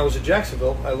when I was in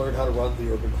Jacksonville, I learned how to run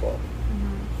the urban club.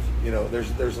 Mm-hmm.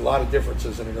 There's a lot of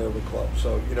differences in an urban club.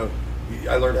 So,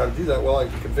 I learned how to do that. Well, I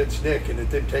convinced Nick, and it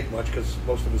didn't take much because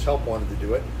most of his help wanted to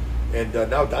do it. And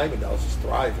now Diamond Dolls is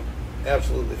thriving,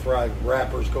 absolutely thriving.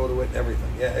 Rappers go to it and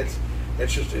everything. Yeah, it's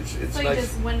just it's so nice. You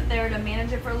just went there to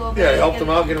manage it for a little bit. Yeah, I helped them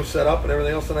out, get them set up and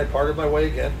everything else. Then I parted my way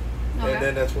again, okay. And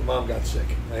then that's when Mom got sick.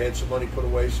 I had some money put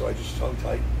away, so I just hung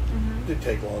tight. Mm-hmm. It didn't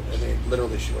take long. I mean,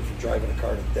 literally, she went from driving a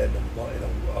car to dead in a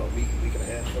week and a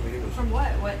half. I mean, it was From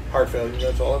what? What? heart failure.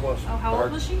 That's all it was. Oh, how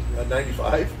old was she?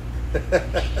 95.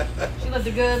 She lived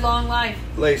a good, long life.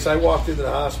 Lace, I walked into the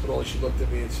hospital and she looked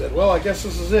at me and said, "Well, I guess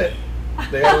this is it."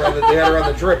 They had her on the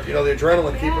drip, the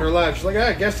adrenaline keeping her alive. She's like,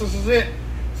 "I guess this is it."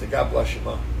 I said, "God bless you,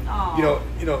 Mom." Aww.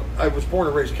 You know, I was born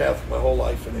and raised Catholic my whole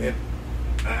life, and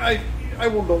I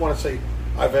don't want to say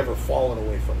I've ever fallen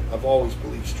away from it. I've always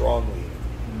believed strongly in it.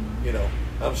 You know,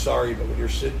 I'm sorry, but when you're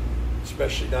sitting,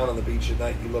 especially down on the beach at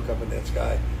night, you look up in that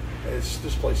sky,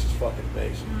 this place is fucking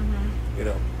amazing. You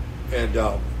know, and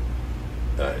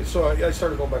so I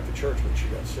started going back to church when she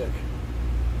got sick,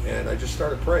 and I just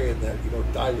started praying that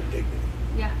die with dignity.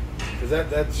 Yeah. Because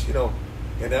that's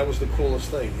and that was the coolest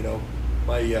thing.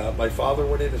 My father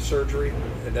went into surgery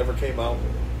and never came out,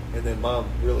 and then Mom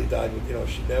really died with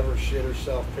she never shit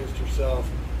herself, pissed herself,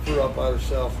 threw up on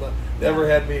herself. Never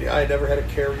had me. I never had a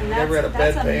carrier. Never had a bedpan.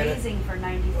 That's amazing for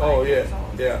 95 Oh yeah, years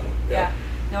old. yeah.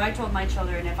 No, I told my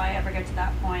children if I ever get to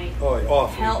that point,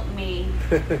 help me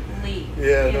leave.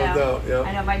 Yeah, no doubt. Yeah.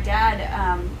 I know my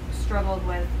dad struggled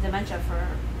with dementia for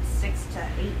 6 to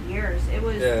 8 years. It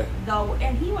was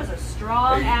and he was a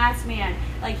strong ass man.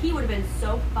 Like he would have been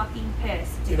so fucking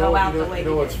pissed to go out the way. You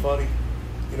know what's funny?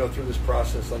 Through this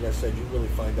process, like I said, you really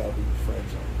find out who your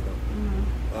friends are.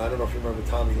 I don't know if you remember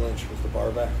Tommy Lynch was the bar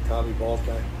back. Tommy, bald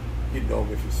guy. You'd know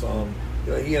him if you saw him.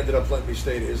 He ended up letting me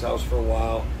stay at his house for a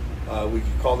while. We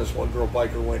could call this one girl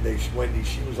biker Wendy.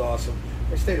 She was awesome.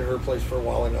 I stayed at her place for a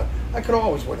while, and I could have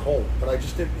always went home, but I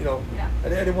just didn't. I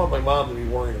didn't want my mom to be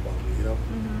worrying about me.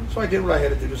 So I did what I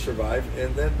had to do to survive,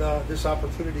 and then this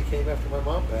opportunity came after my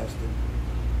mom passed, and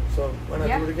so why not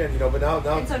do it again? But now.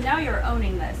 And so now you're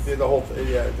owning this. The whole thing.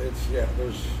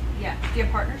 There's. Yeah. Do you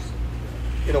have partners?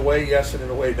 In a way, yes, and in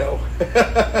a way, no.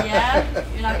 Yeah,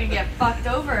 you're not gonna get fucked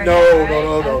over. No.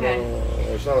 Okay.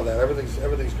 There's none of that. Everything's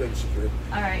good and secure.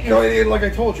 All right. And like I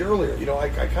told you earlier, I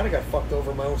kind of got fucked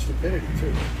over my own stupidity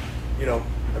too. I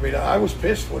mean, I was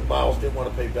pissed when Miles didn't want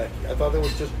to pay Becky. I thought that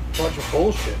was just a bunch of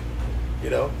bullshit.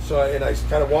 So I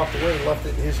kind of walked away and left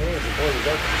it in his hands. And boy, was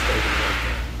that a mistake.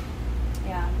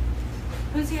 Yeah.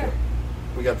 Who's here?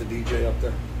 We got the DJ up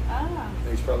there. Ah.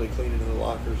 He's probably cleaning in the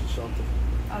lockers or something.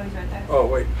 Oh, he's right there. Oh,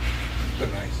 wait. But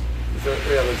nice.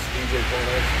 That's DJ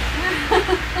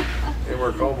Pone. In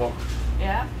Como.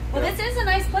 Yeah. Well, this is a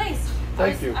nice place.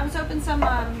 Thank you. I was hoping some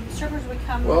strippers would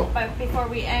come before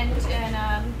we end and get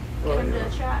them to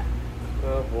chat.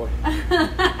 Oh, boy.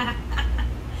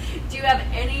 Do you have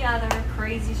any other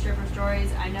crazy stripper stories?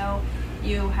 I know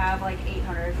you have like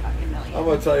 800 fucking million. I'm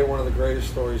going to tell you one of the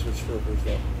greatest stories with strippers,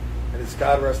 though. And it's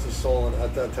God rest his soul, and I'll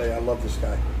tell you, I love this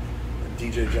guy,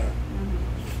 DJ John.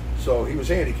 So he was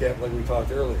handicapped, like we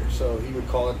talked earlier. So he would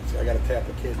call it, I got to tap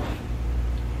a kid.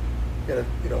 Got to,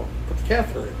 put the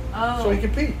catheter in so he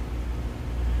could pee.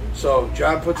 So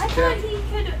John puts the catheter.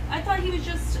 I thought he was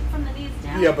just from the knees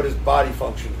down. Yeah, but his body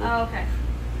functions Oh, okay.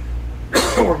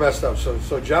 were messed up.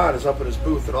 So John is up in his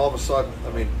booth, and all of a sudden,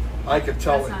 I mean, I could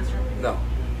tell. That's not stripping. No.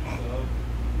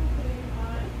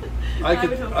 I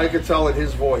could tell in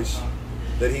his voice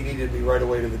that he needed me right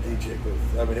away to the DJ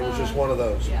booth. I mean, it was just one of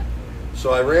those. Yeah.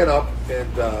 So I ran up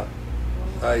and All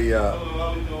right,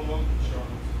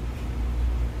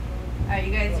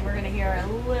 you guys, we're going to hear a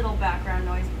little background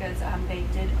noise because they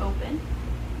did open.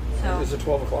 So is it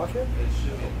 12 o'clock yet?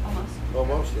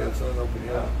 Almost. Yeah, it's not open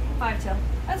yet. 5 till.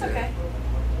 That's okay.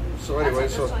 So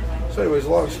anyways,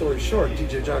 long story short,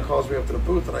 DJ John calls me up to the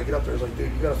booth, and I get up there. He's like,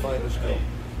 "Dude, you got to find this girl."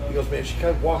 He goes, "Man, she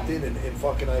kind of walked in and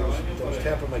fucking I was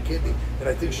tapping my kidney, and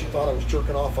I think she thought I was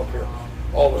jerking off up here."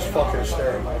 All was fucking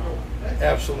hysterical.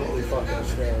 Absolutely fucking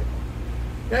hysterical.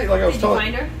 Yeah, like I was telling.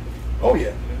 Did you find her? Oh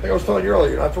yeah. Like I was telling you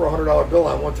earlier, I threw a $100 bill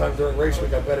on one time during race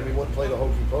week. I bet him he wouldn't play the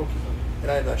hokey pokey, and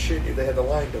I am not shitting you. They had the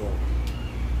line doing.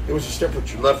 It was a stripper,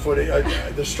 left foot.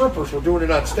 The strippers were doing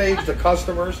it on stage. The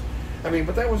customers. I mean,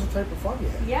 but that was the type of fun you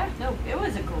had. Yeah, no, it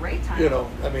was a great time.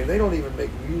 I mean, they don't even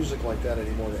make music like that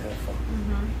anymore to have fun.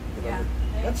 Yeah.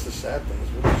 That's the sad thing,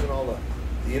 is we're losing all the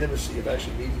intimacy of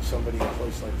actually meeting somebody in a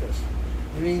place like this.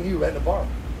 I mean, you at the bar.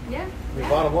 Yeah. I mean,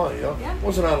 bottom line, Yeah. It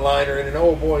wasn't online or anything.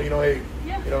 Oh boy, hey,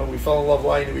 Yeah. We fell in love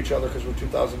lying to each other because we're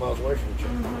 2,000 miles away from each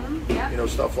other. Yeah.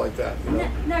 Stuff like that.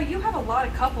 No, you have a lot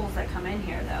of couples that come in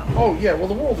here, though. Oh yeah, well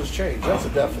the world has changed. That's a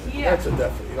definite. Yeah. That's a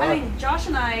definite. I mean, Josh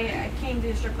and I came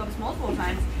to strip clubs multiple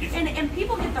times, and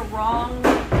people get the wrong.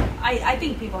 I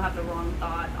think people have the wrong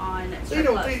thought on strip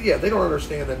clubs. They don't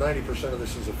understand that 90% of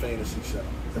this is a fantasy setup.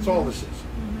 That's all this is.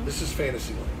 This is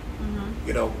fantasy land.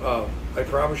 I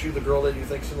promise you, the girl that you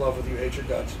think's in love with you hates your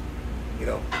guts.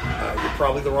 You're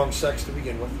probably the wrong sex to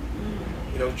begin with.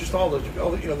 just all the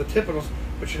the typicals.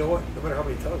 But you know what? No matter how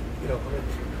many times, how many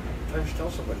times you tell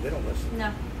somebody, they don't listen.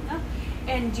 No.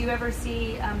 And do you ever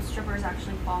see strippers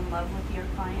actually fall in love with your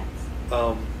clients?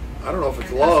 I don't know if it's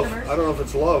Your love. customers? I don't know if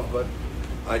it's love, but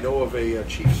I know of a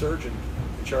chief surgeon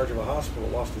in charge of a hospital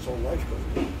lost his whole life because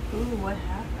of it. Ooh, what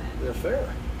happened? The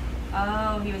affair.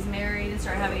 Oh, he was married and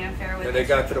started having an affair with. And they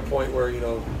got to the point where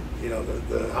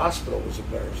the hospital was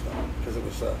embarrassed of it because it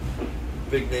was a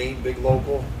big name, big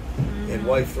local, and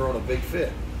wife throwing a big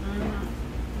fit.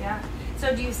 Yeah.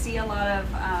 So do you see a lot of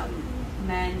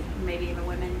men, maybe even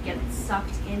women, get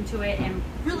sucked into it and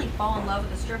really fall in love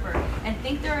with a stripper and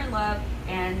think they're in love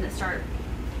and start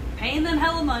paying them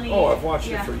hella money? Oh, I've watched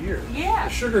it for years. Yeah.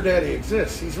 The sugar daddy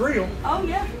exists. He's real. Oh,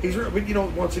 yeah. He's real. But,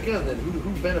 once again, then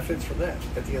who benefits from that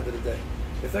at the end of the day?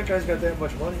 If that guy's got that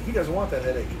much money, he doesn't want that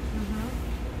headache.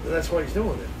 And that's why he's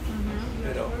doing it.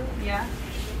 Yeah.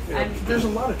 There's a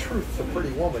lot of truth to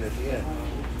Pretty Woman at the end.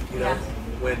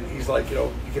 When he's like,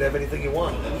 you can have anything you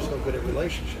want. I'm just no good at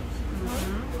relationships.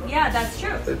 Yeah, that's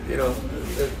true.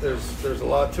 There's a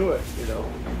lot to it.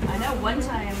 I know one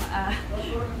time,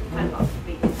 kind of off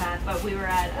the beaten path, but we were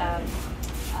at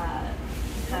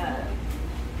the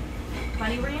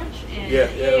Bunny Ranch. Yeah,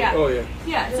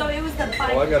 so it was the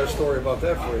Well, I got a story about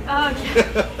that for you.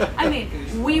 Yeah. I mean,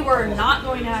 we were not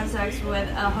going to have sex with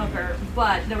a hooker,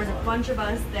 but there was a bunch of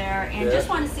us there and just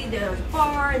wanted to see there was a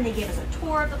bar, and they gave us a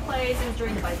tour of the place. It was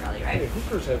during the bike rally, right? Hey,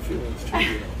 hookers have feelings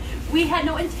too, We had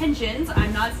no intentions.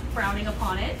 I'm not frowning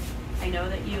upon it. I know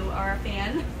that you are a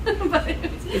fan. But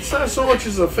it's not so much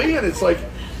as a fan. It's like,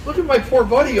 look at my poor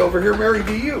buddy over here married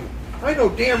to you. I know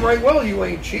damn right well you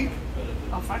ain't cheap.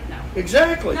 Oh, fuck no.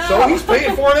 Exactly. No. So he's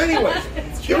paying for it anyways.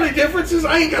 The only difference is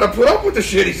I ain't got to put up with the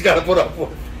shit he's got to put up with.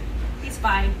 He's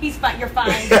fine. You're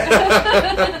fine.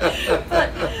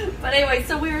 but anyway,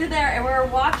 so we were there and we were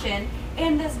watching,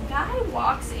 and this guy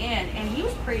walks in, and he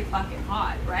was pretty fucking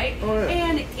hot, right? Oh,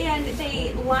 yeah. And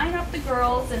they line up the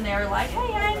girls, and they're like,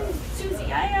 "Hey, I'm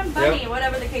Susie. I am Bunny,"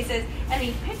 whatever the case is. And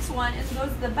he picks one and goes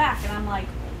to the back, and I'm like,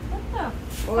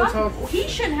 "What the fuck? He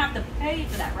shouldn't have to pay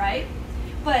for that, right?"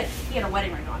 But he had a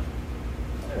wedding ring on.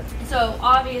 So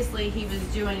obviously he was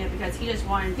doing it because he just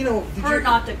wanted her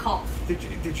not to call.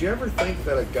 Did you ever think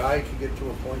that a guy could get to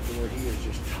a point where he is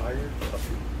just tired of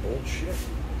your bullshit?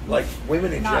 Like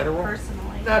women in general?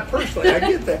 Not personally. I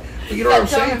get that. But you know what I'm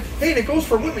saying? Hey, and it goes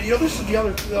for women. This is the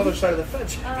other side of the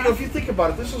fence. If you think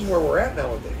about it, this is where we're at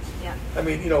nowadays. Yeah. I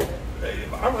mean,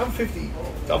 I'm 50.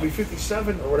 I'll be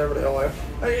 57 or whatever the hell I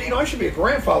am. I should be a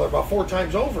grandfather about 4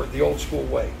 times over the old school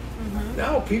way.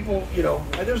 Now people,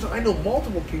 I know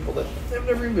multiple people that have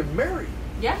never even been married.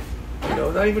 Yeah.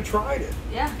 Not even tried it.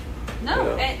 Yeah.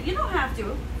 No, and you don't have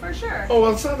to, for sure. Oh,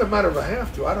 well, it's not a matter of a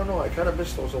have to. I don't know. I kind of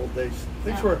miss those old days.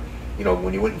 Things were,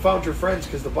 when you went and found your friends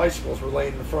because the bicycles were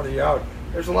laying in front of you out.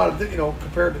 There's a lot of,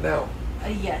 compared to now.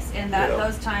 Yes, and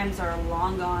those times are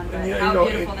long gone, but how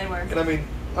beautiful they were. And I mean,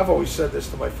 I've always said this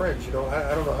to my friends, I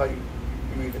don't know how you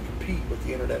even compete with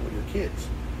the internet with your kids.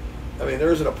 I mean,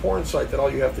 there isn't a porn site that all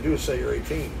you have to do is say you're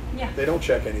 18. Yeah. They don't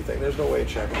check anything. There's no way of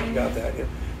checking. You got that.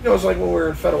 It's like when we were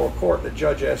in federal court and the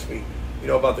judge asked me,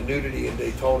 about the nudity in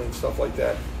Daytona and stuff like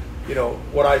that,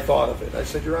 what I thought of it. I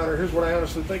said, Your Honor, here's what I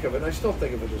honestly think of it, and I still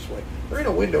think of it this way. There ain't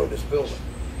a window in this building.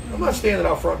 I'm not standing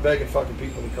out front begging fucking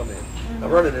people to come in. I'm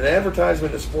running an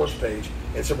advertisement, a sports page,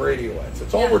 and some radio ads.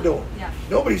 That's all we're doing. Yeah.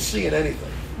 Nobody's seeing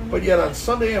anything. But yet on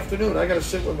Sunday afternoon, I got to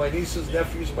sit with my nieces,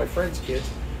 nephews, and my friends' kids,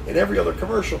 and every other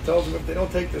commercial tells them if they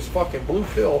don't take this fucking blue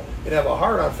pill and have a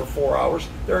heart-on for 4 hours,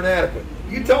 they're inadequate.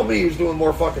 You tell me who's doing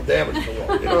more fucking damage in the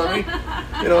world. You know what I mean?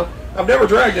 I've never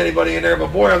dragged anybody in there,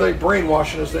 but boy, are they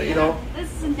brainwashing us that, This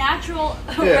is a natural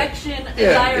erection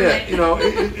environment.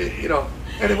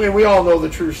 And we all know the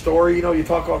true story. You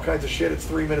talk all kinds of shit. It's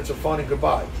 3 minutes of fun and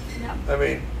goodbye. Yep. I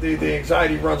mean, the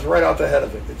anxiety runs right out the head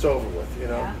of it. It's over with,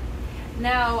 Yeah.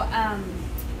 Now,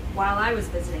 while I was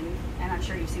visiting, and I'm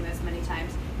sure you've seen this many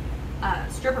times,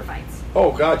 stripper fights.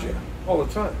 Oh, God, yeah. All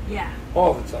the time. Yeah.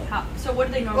 All the time. So what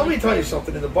do they normally Let me tell you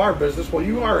something. In the bar business, well,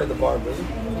 you are in the bar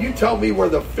business. You tell me where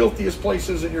the filthiest place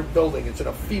is in your building. It's in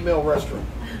a female restroom.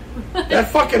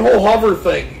 That fucking whole hover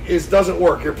thing doesn't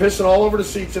work. You're pissing all over the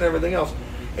seats and everything else.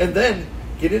 And then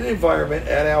get in an environment,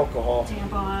 add alcohol.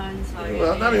 Tampons.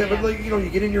 Well, not even, but you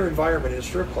get in your environment in a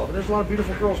strip club, and there's a lot of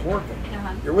beautiful girls working.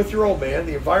 You're with your old man.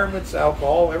 The environment's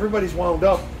alcohol. Everybody's wound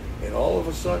up. And all of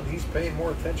a sudden, he's paying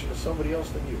more attention to somebody else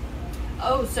than you.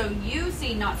 Oh, so you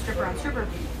see not stripper on stripper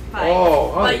fight.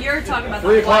 Oh, honey. But you're talking about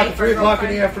 3 the o'clock, wife 3 or o'clock in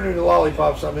girlfriend. the afternoon, the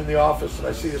lollipops. I'm in the office, and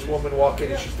I see this woman walk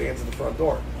in, and she stands at the front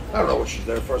door. I don't know what she's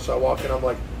there for, so I walk in. I'm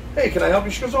like, "Hey, can I help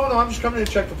you?" She goes, "Oh no, I'm just coming in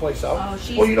to check the place out." Oh,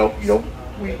 she's... Well,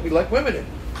 we let women in.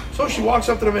 So she walks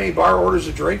up to the main bar, orders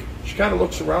a drink. She kind of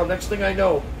looks around. Next thing I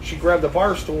know, she grabbed the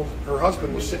bar stool. Her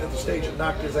husband was sitting at the stage and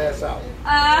knocked his ass out.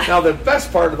 Now, the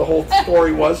best part of the whole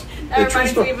story was... That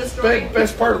reminds me of a story.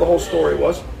 Best part of the whole story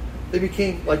was they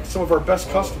became like some of our best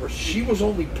customers. She was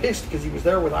only pissed because he was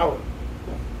there without her.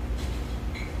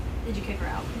 Did you kick her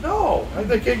out? No, I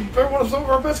think they're one of some of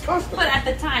our best customers. But at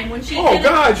the time, when she... Oh,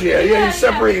 God, yeah. You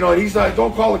separate, you know, and he's like,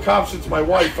 don't call the cops, it's my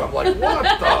wife. I'm like, what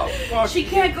the fuck? She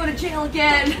can't go to jail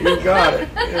again. You got it,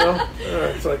 you know?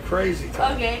 It's like crazy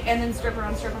time. Okay, and then stripper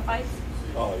on stripper fights?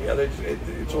 Oh, yeah,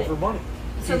 it's over money.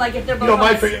 So, like, if they're both on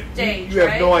the stage, you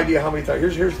have no idea how many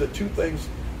times. Here's the two things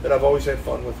that I've always had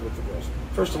fun with the girls.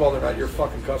 First of all, they're not your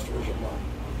fucking customers, you're mine.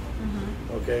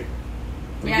 Mm-hmm. Okay?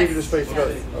 We give you the space to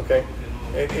go, okay?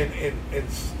 And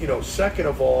you know, second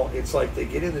of all, it's like they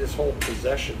get into this whole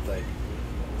possession thing,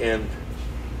 and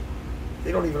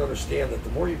they don't even understand that the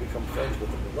more you become friends with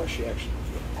them, the less you actually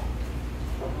feel.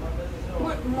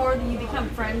 What more do you become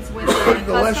friends with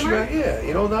the less customer?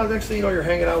 you know, now next thing you know, you're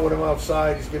hanging out with him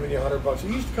outside, he's giving you $100. He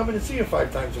used to come in and see you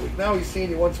 5 times a week. Now he's seeing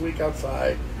you once a week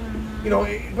outside. Mm-hmm. You know,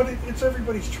 but it's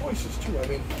everybody's choices, too. I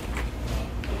mean,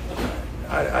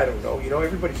 I don't know. You know,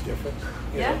 everybody's different.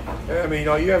 You know? I mean, you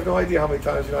know, you have no idea how many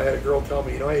times, you know, I had a girl tell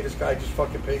me, you know, hey, this guy just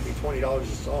fucking paid me $20 a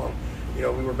song. You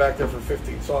know, we were back there for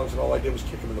 15 songs, and all I did was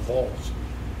kick him in the balls.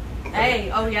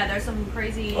 Hey, oh yeah, there's some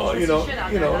crazy shit out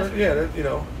there. You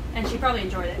know. And she probably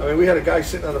enjoyed it. I mean, we had a guy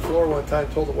sitting on the floor one time,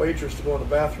 told the waitress to go in the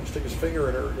bathroom, stick his finger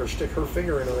in her, or stick her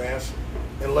finger in her ass,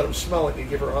 and let him smell it, and he'd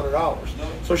give her $100.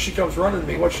 So she comes running to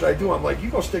me, what should I do? I'm like, you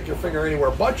go stick your finger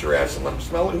anywhere but your ass and let him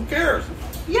smell it, who cares?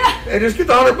 Yeah. And just get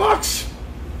the $100.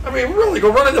 I mean, really,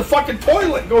 go run in the fucking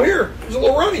toilet and go, here, there's a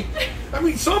little runny. I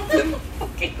mean, something.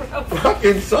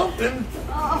 Fucking something.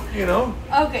 Oh. You know?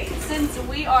 Okay, since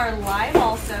we are live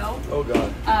also. Oh,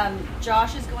 God.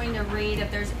 Josh is going to read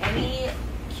if there's any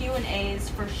Q&As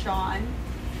for Sean.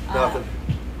 Nothing.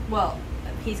 Well,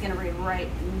 he's going to read right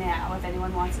now if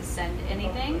anyone wants to send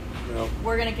anything. No.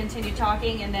 We're going to continue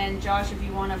talking, and then, Josh, if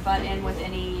you want to butt in with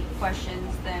any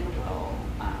questions, then we'll...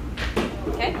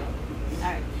 okay?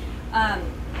 All right.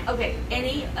 Okay,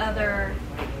 any other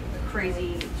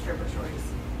crazy stripper stories?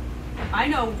 I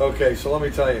know... Okay, so let me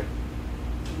tell you.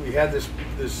 We had this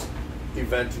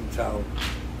event in town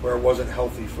where it wasn't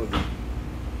healthy for the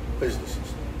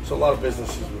businesses. So a lot of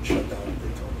businesses would shut down at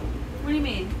Daytona. What do you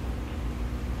mean?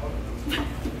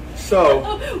 So...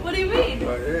 What do you mean?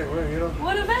 You know...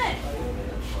 What event?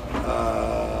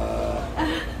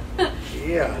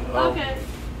 Yeah. Okay.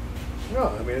 No,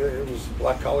 I mean, it was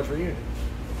Black College Reunion.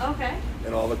 Okay.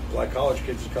 And all the black college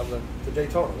kids would come to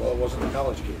Daytona. Well, it wasn't the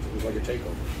college kids. It was like a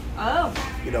takeover. Oh.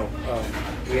 You know,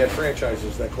 we had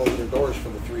franchises that closed their doors for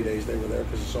the 3 days they were there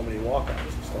because of so many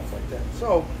walkouts and stuff like that.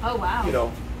 So, oh, wow. You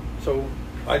know, so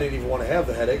I didn't even want to have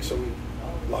the headache, so we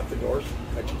locked the doors.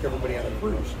 I took everybody on a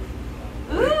cruise.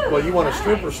 Ooh, well, you want nice. a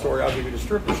stripper story? I'll give you the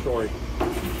stripper story.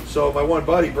 So my one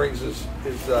buddy brings his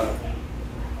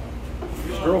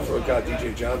girlfriend. God,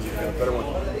 DJ John's got a better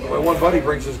one. My one buddy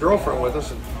brings his girlfriend with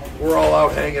us, and we're all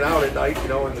out hanging out at night, you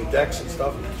know, in the decks and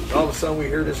stuff. And all of a sudden, we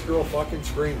hear this girl fucking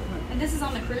screaming. And this is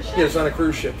on the cruise ship? Yeah, it's on a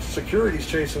cruise ship. Security's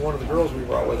chasing one of the girls we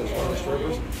brought with us, one of the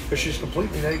strippers, because she's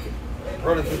completely naked,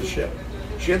 running through the ship.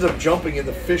 She ends up jumping in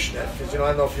the fishnet, because, you know, I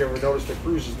don't know if you ever noticed at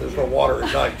cruises, there's no water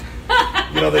at night.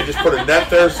 You know, they just put a net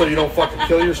there so you don't fucking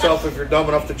kill yourself if you're dumb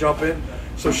enough to jump in.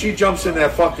 So she jumps in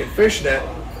that fucking fishnet,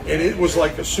 and it was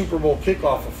like a Super Bowl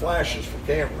kickoff of flashes from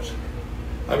cameras.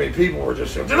 I mean, people were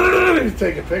just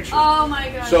taking pictures. Oh, my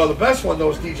God. So the best one,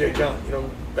 though, is DJ John. You know,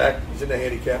 he's in the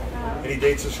handicap, and he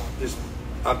dates this,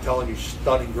 I'm telling you,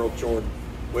 stunning girl, Jordan,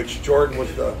 which Jordan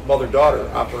was the mother-daughter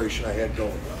operation I had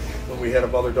going. When we had a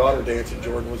mother-daughter dance, and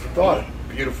Jordan was the daughter.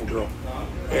 Beautiful girl.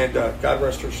 And God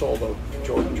rest her soul, though,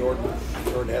 Jordan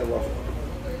had a rough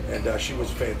one. And she was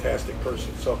a fantastic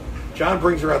person. So John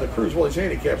brings her on the cruise. Well, he's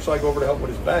handicapped, so I go over to help him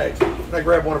with his bags. And I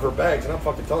grab one of her bags, and I'm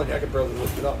fucking telling you, I could barely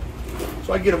lift it up.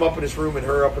 So I get him up in his room and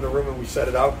her up in the room, and we set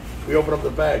it out. We open up the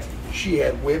bags. She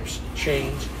had whips,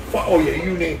 chains. Oh, yeah,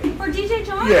 you name it. For DJ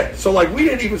John? Yeah, so, like, we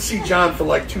didn't even see John for,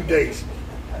 like, 2 days.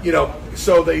 You know,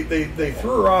 so they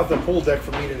threw her off the pool deck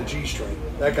for meeting a G-string.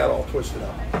 That got all twisted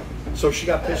up. So she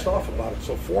got pissed off about it.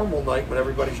 So formal night, when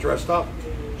everybody's dressed up,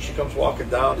 she comes walking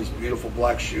down, these beautiful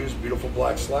black shoes, beautiful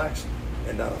black slacks,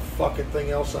 and not a fucking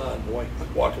thing else on, boy.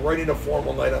 Walked right into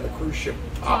formal night on the cruise ship.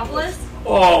 Topless?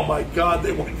 Oh, my God,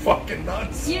 they went fucking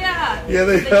nuts. Yeah. Yeah,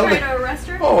 they tried to arrest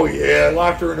her? Oh, yeah,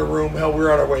 locked her in a room. Hell, we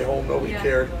were on our way home. Nobody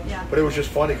cared. Yeah. But it was just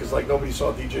funny because, like, nobody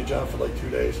saw DJ John for, like, 2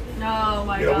 days. No,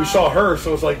 my God. You know, we saw her,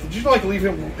 so it's like, did you, like, leave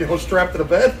him, you know, strapped to the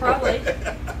bed? Probably.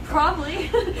 Probably.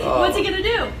 What's he going to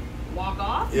do? walk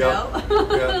off. Yeah.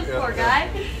 No, Yeah, poor guy.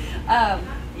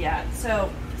 Yeah. So,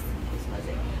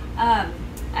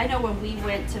 I know when we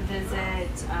went to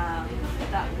visit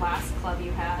that last club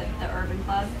you had, the Urban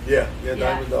Club. Yeah,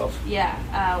 Diamond Dolls.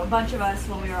 Yeah, a bunch of us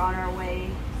when we were on our way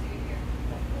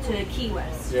to Key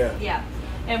West. Yeah.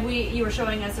 And you were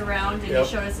showing us around, and you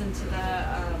showed us into the,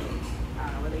 I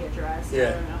don't know where they get dressed. Yeah.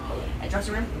 I don't know. A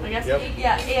dressing room, I guess. Yep.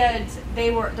 Yeah, and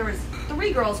there was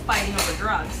 3 girls fighting over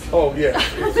drugs. Oh yeah.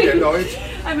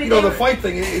 I mean, the fight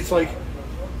thing. It's like,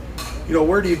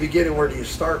 where do you begin and where do you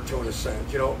start, to in a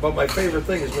sense, But my favorite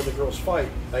thing is when the girls fight,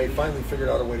 I finally figured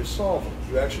out a way to solve them.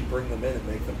 You actually bring them in and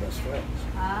make them best friends.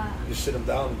 You sit them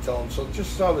down and tell them, so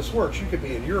just how this works. You could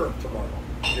be in Europe tomorrow.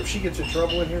 If she gets in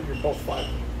trouble in here, you're both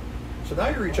fighting. So now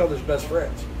you're each other's best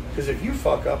friends. Because if you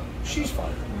fuck up, she's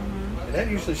fighting. Mm-hmm. And that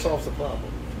usually solves the problem.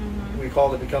 Mm-hmm. We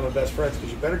call it becoming best friends,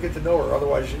 because you better get to know her,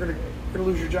 otherwise you're gonna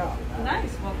lose your job.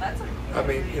 Nice. Well, that's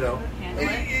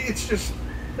it's just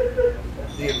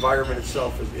the environment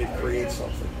itself it creates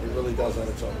something. It really does on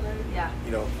its own. Yeah.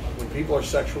 When people are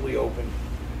sexually open,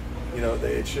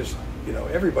 it's just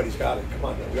everybody's got it. Come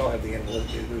on, man. We all have the animal.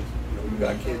 You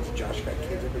got kids. Josh got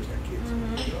kids. Everybody's got kids.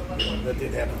 Mm-hmm. That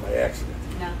didn't happen by accident.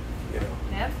 No.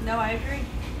 Yep. No, I agree.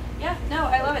 Yeah. No,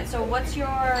 I love it. So, what's your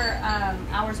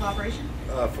hours of operation?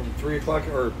 From 3 o'clock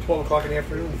or 12 o'clock in the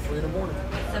afternoon to 3 in the morning.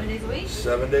 7 days a week.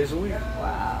 7 days a week.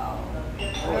 Wow.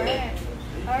 All right.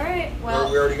 All right.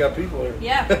 Well, we already got people here.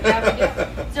 Yeah, we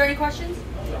do. Is there any questions?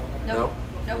 No.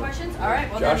 No questions? All right.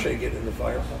 Well, Josh ain't getting in the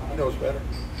fire. He knows better.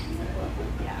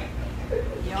 Yeah.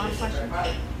 You don't have questions?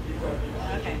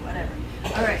 Okay, whatever.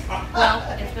 All right.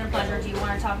 Well, it's been a pleasure. Do you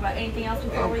want to talk about anything else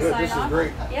before we sign This off? is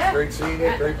great. Yeah. Great seeing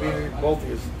you. Great meeting both of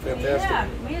you. It's fantastic.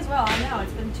 Yeah, me as well. I know.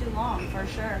 It's been too long, for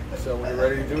sure. So when you're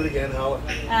ready to do it again, holla.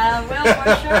 Well,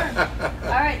 for sure.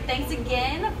 All right. Thanks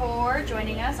again for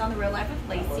joining us on The Real Life with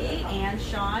Lacey. And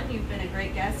Sean, you've been a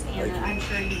great guest, and I'm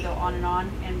sure you can go on,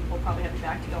 and we'll probably have you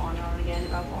back to go on and on again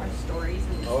about more stories.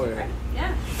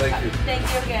 Yeah. Thank you.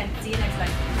 Thank you again. See you next time.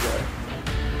 Enjoy.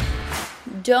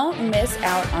 Don't miss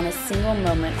out on a single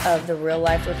moment of The Real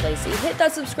Life with Lacey. Hit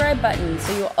that subscribe button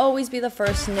so you'll always be the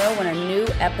first to know when a new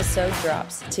episode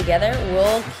drops. Together,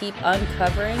 we'll keep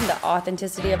uncovering the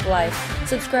authenticity of life.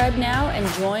 Subscribe now and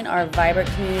join our vibrant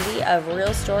community of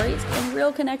real stories and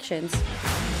real connections.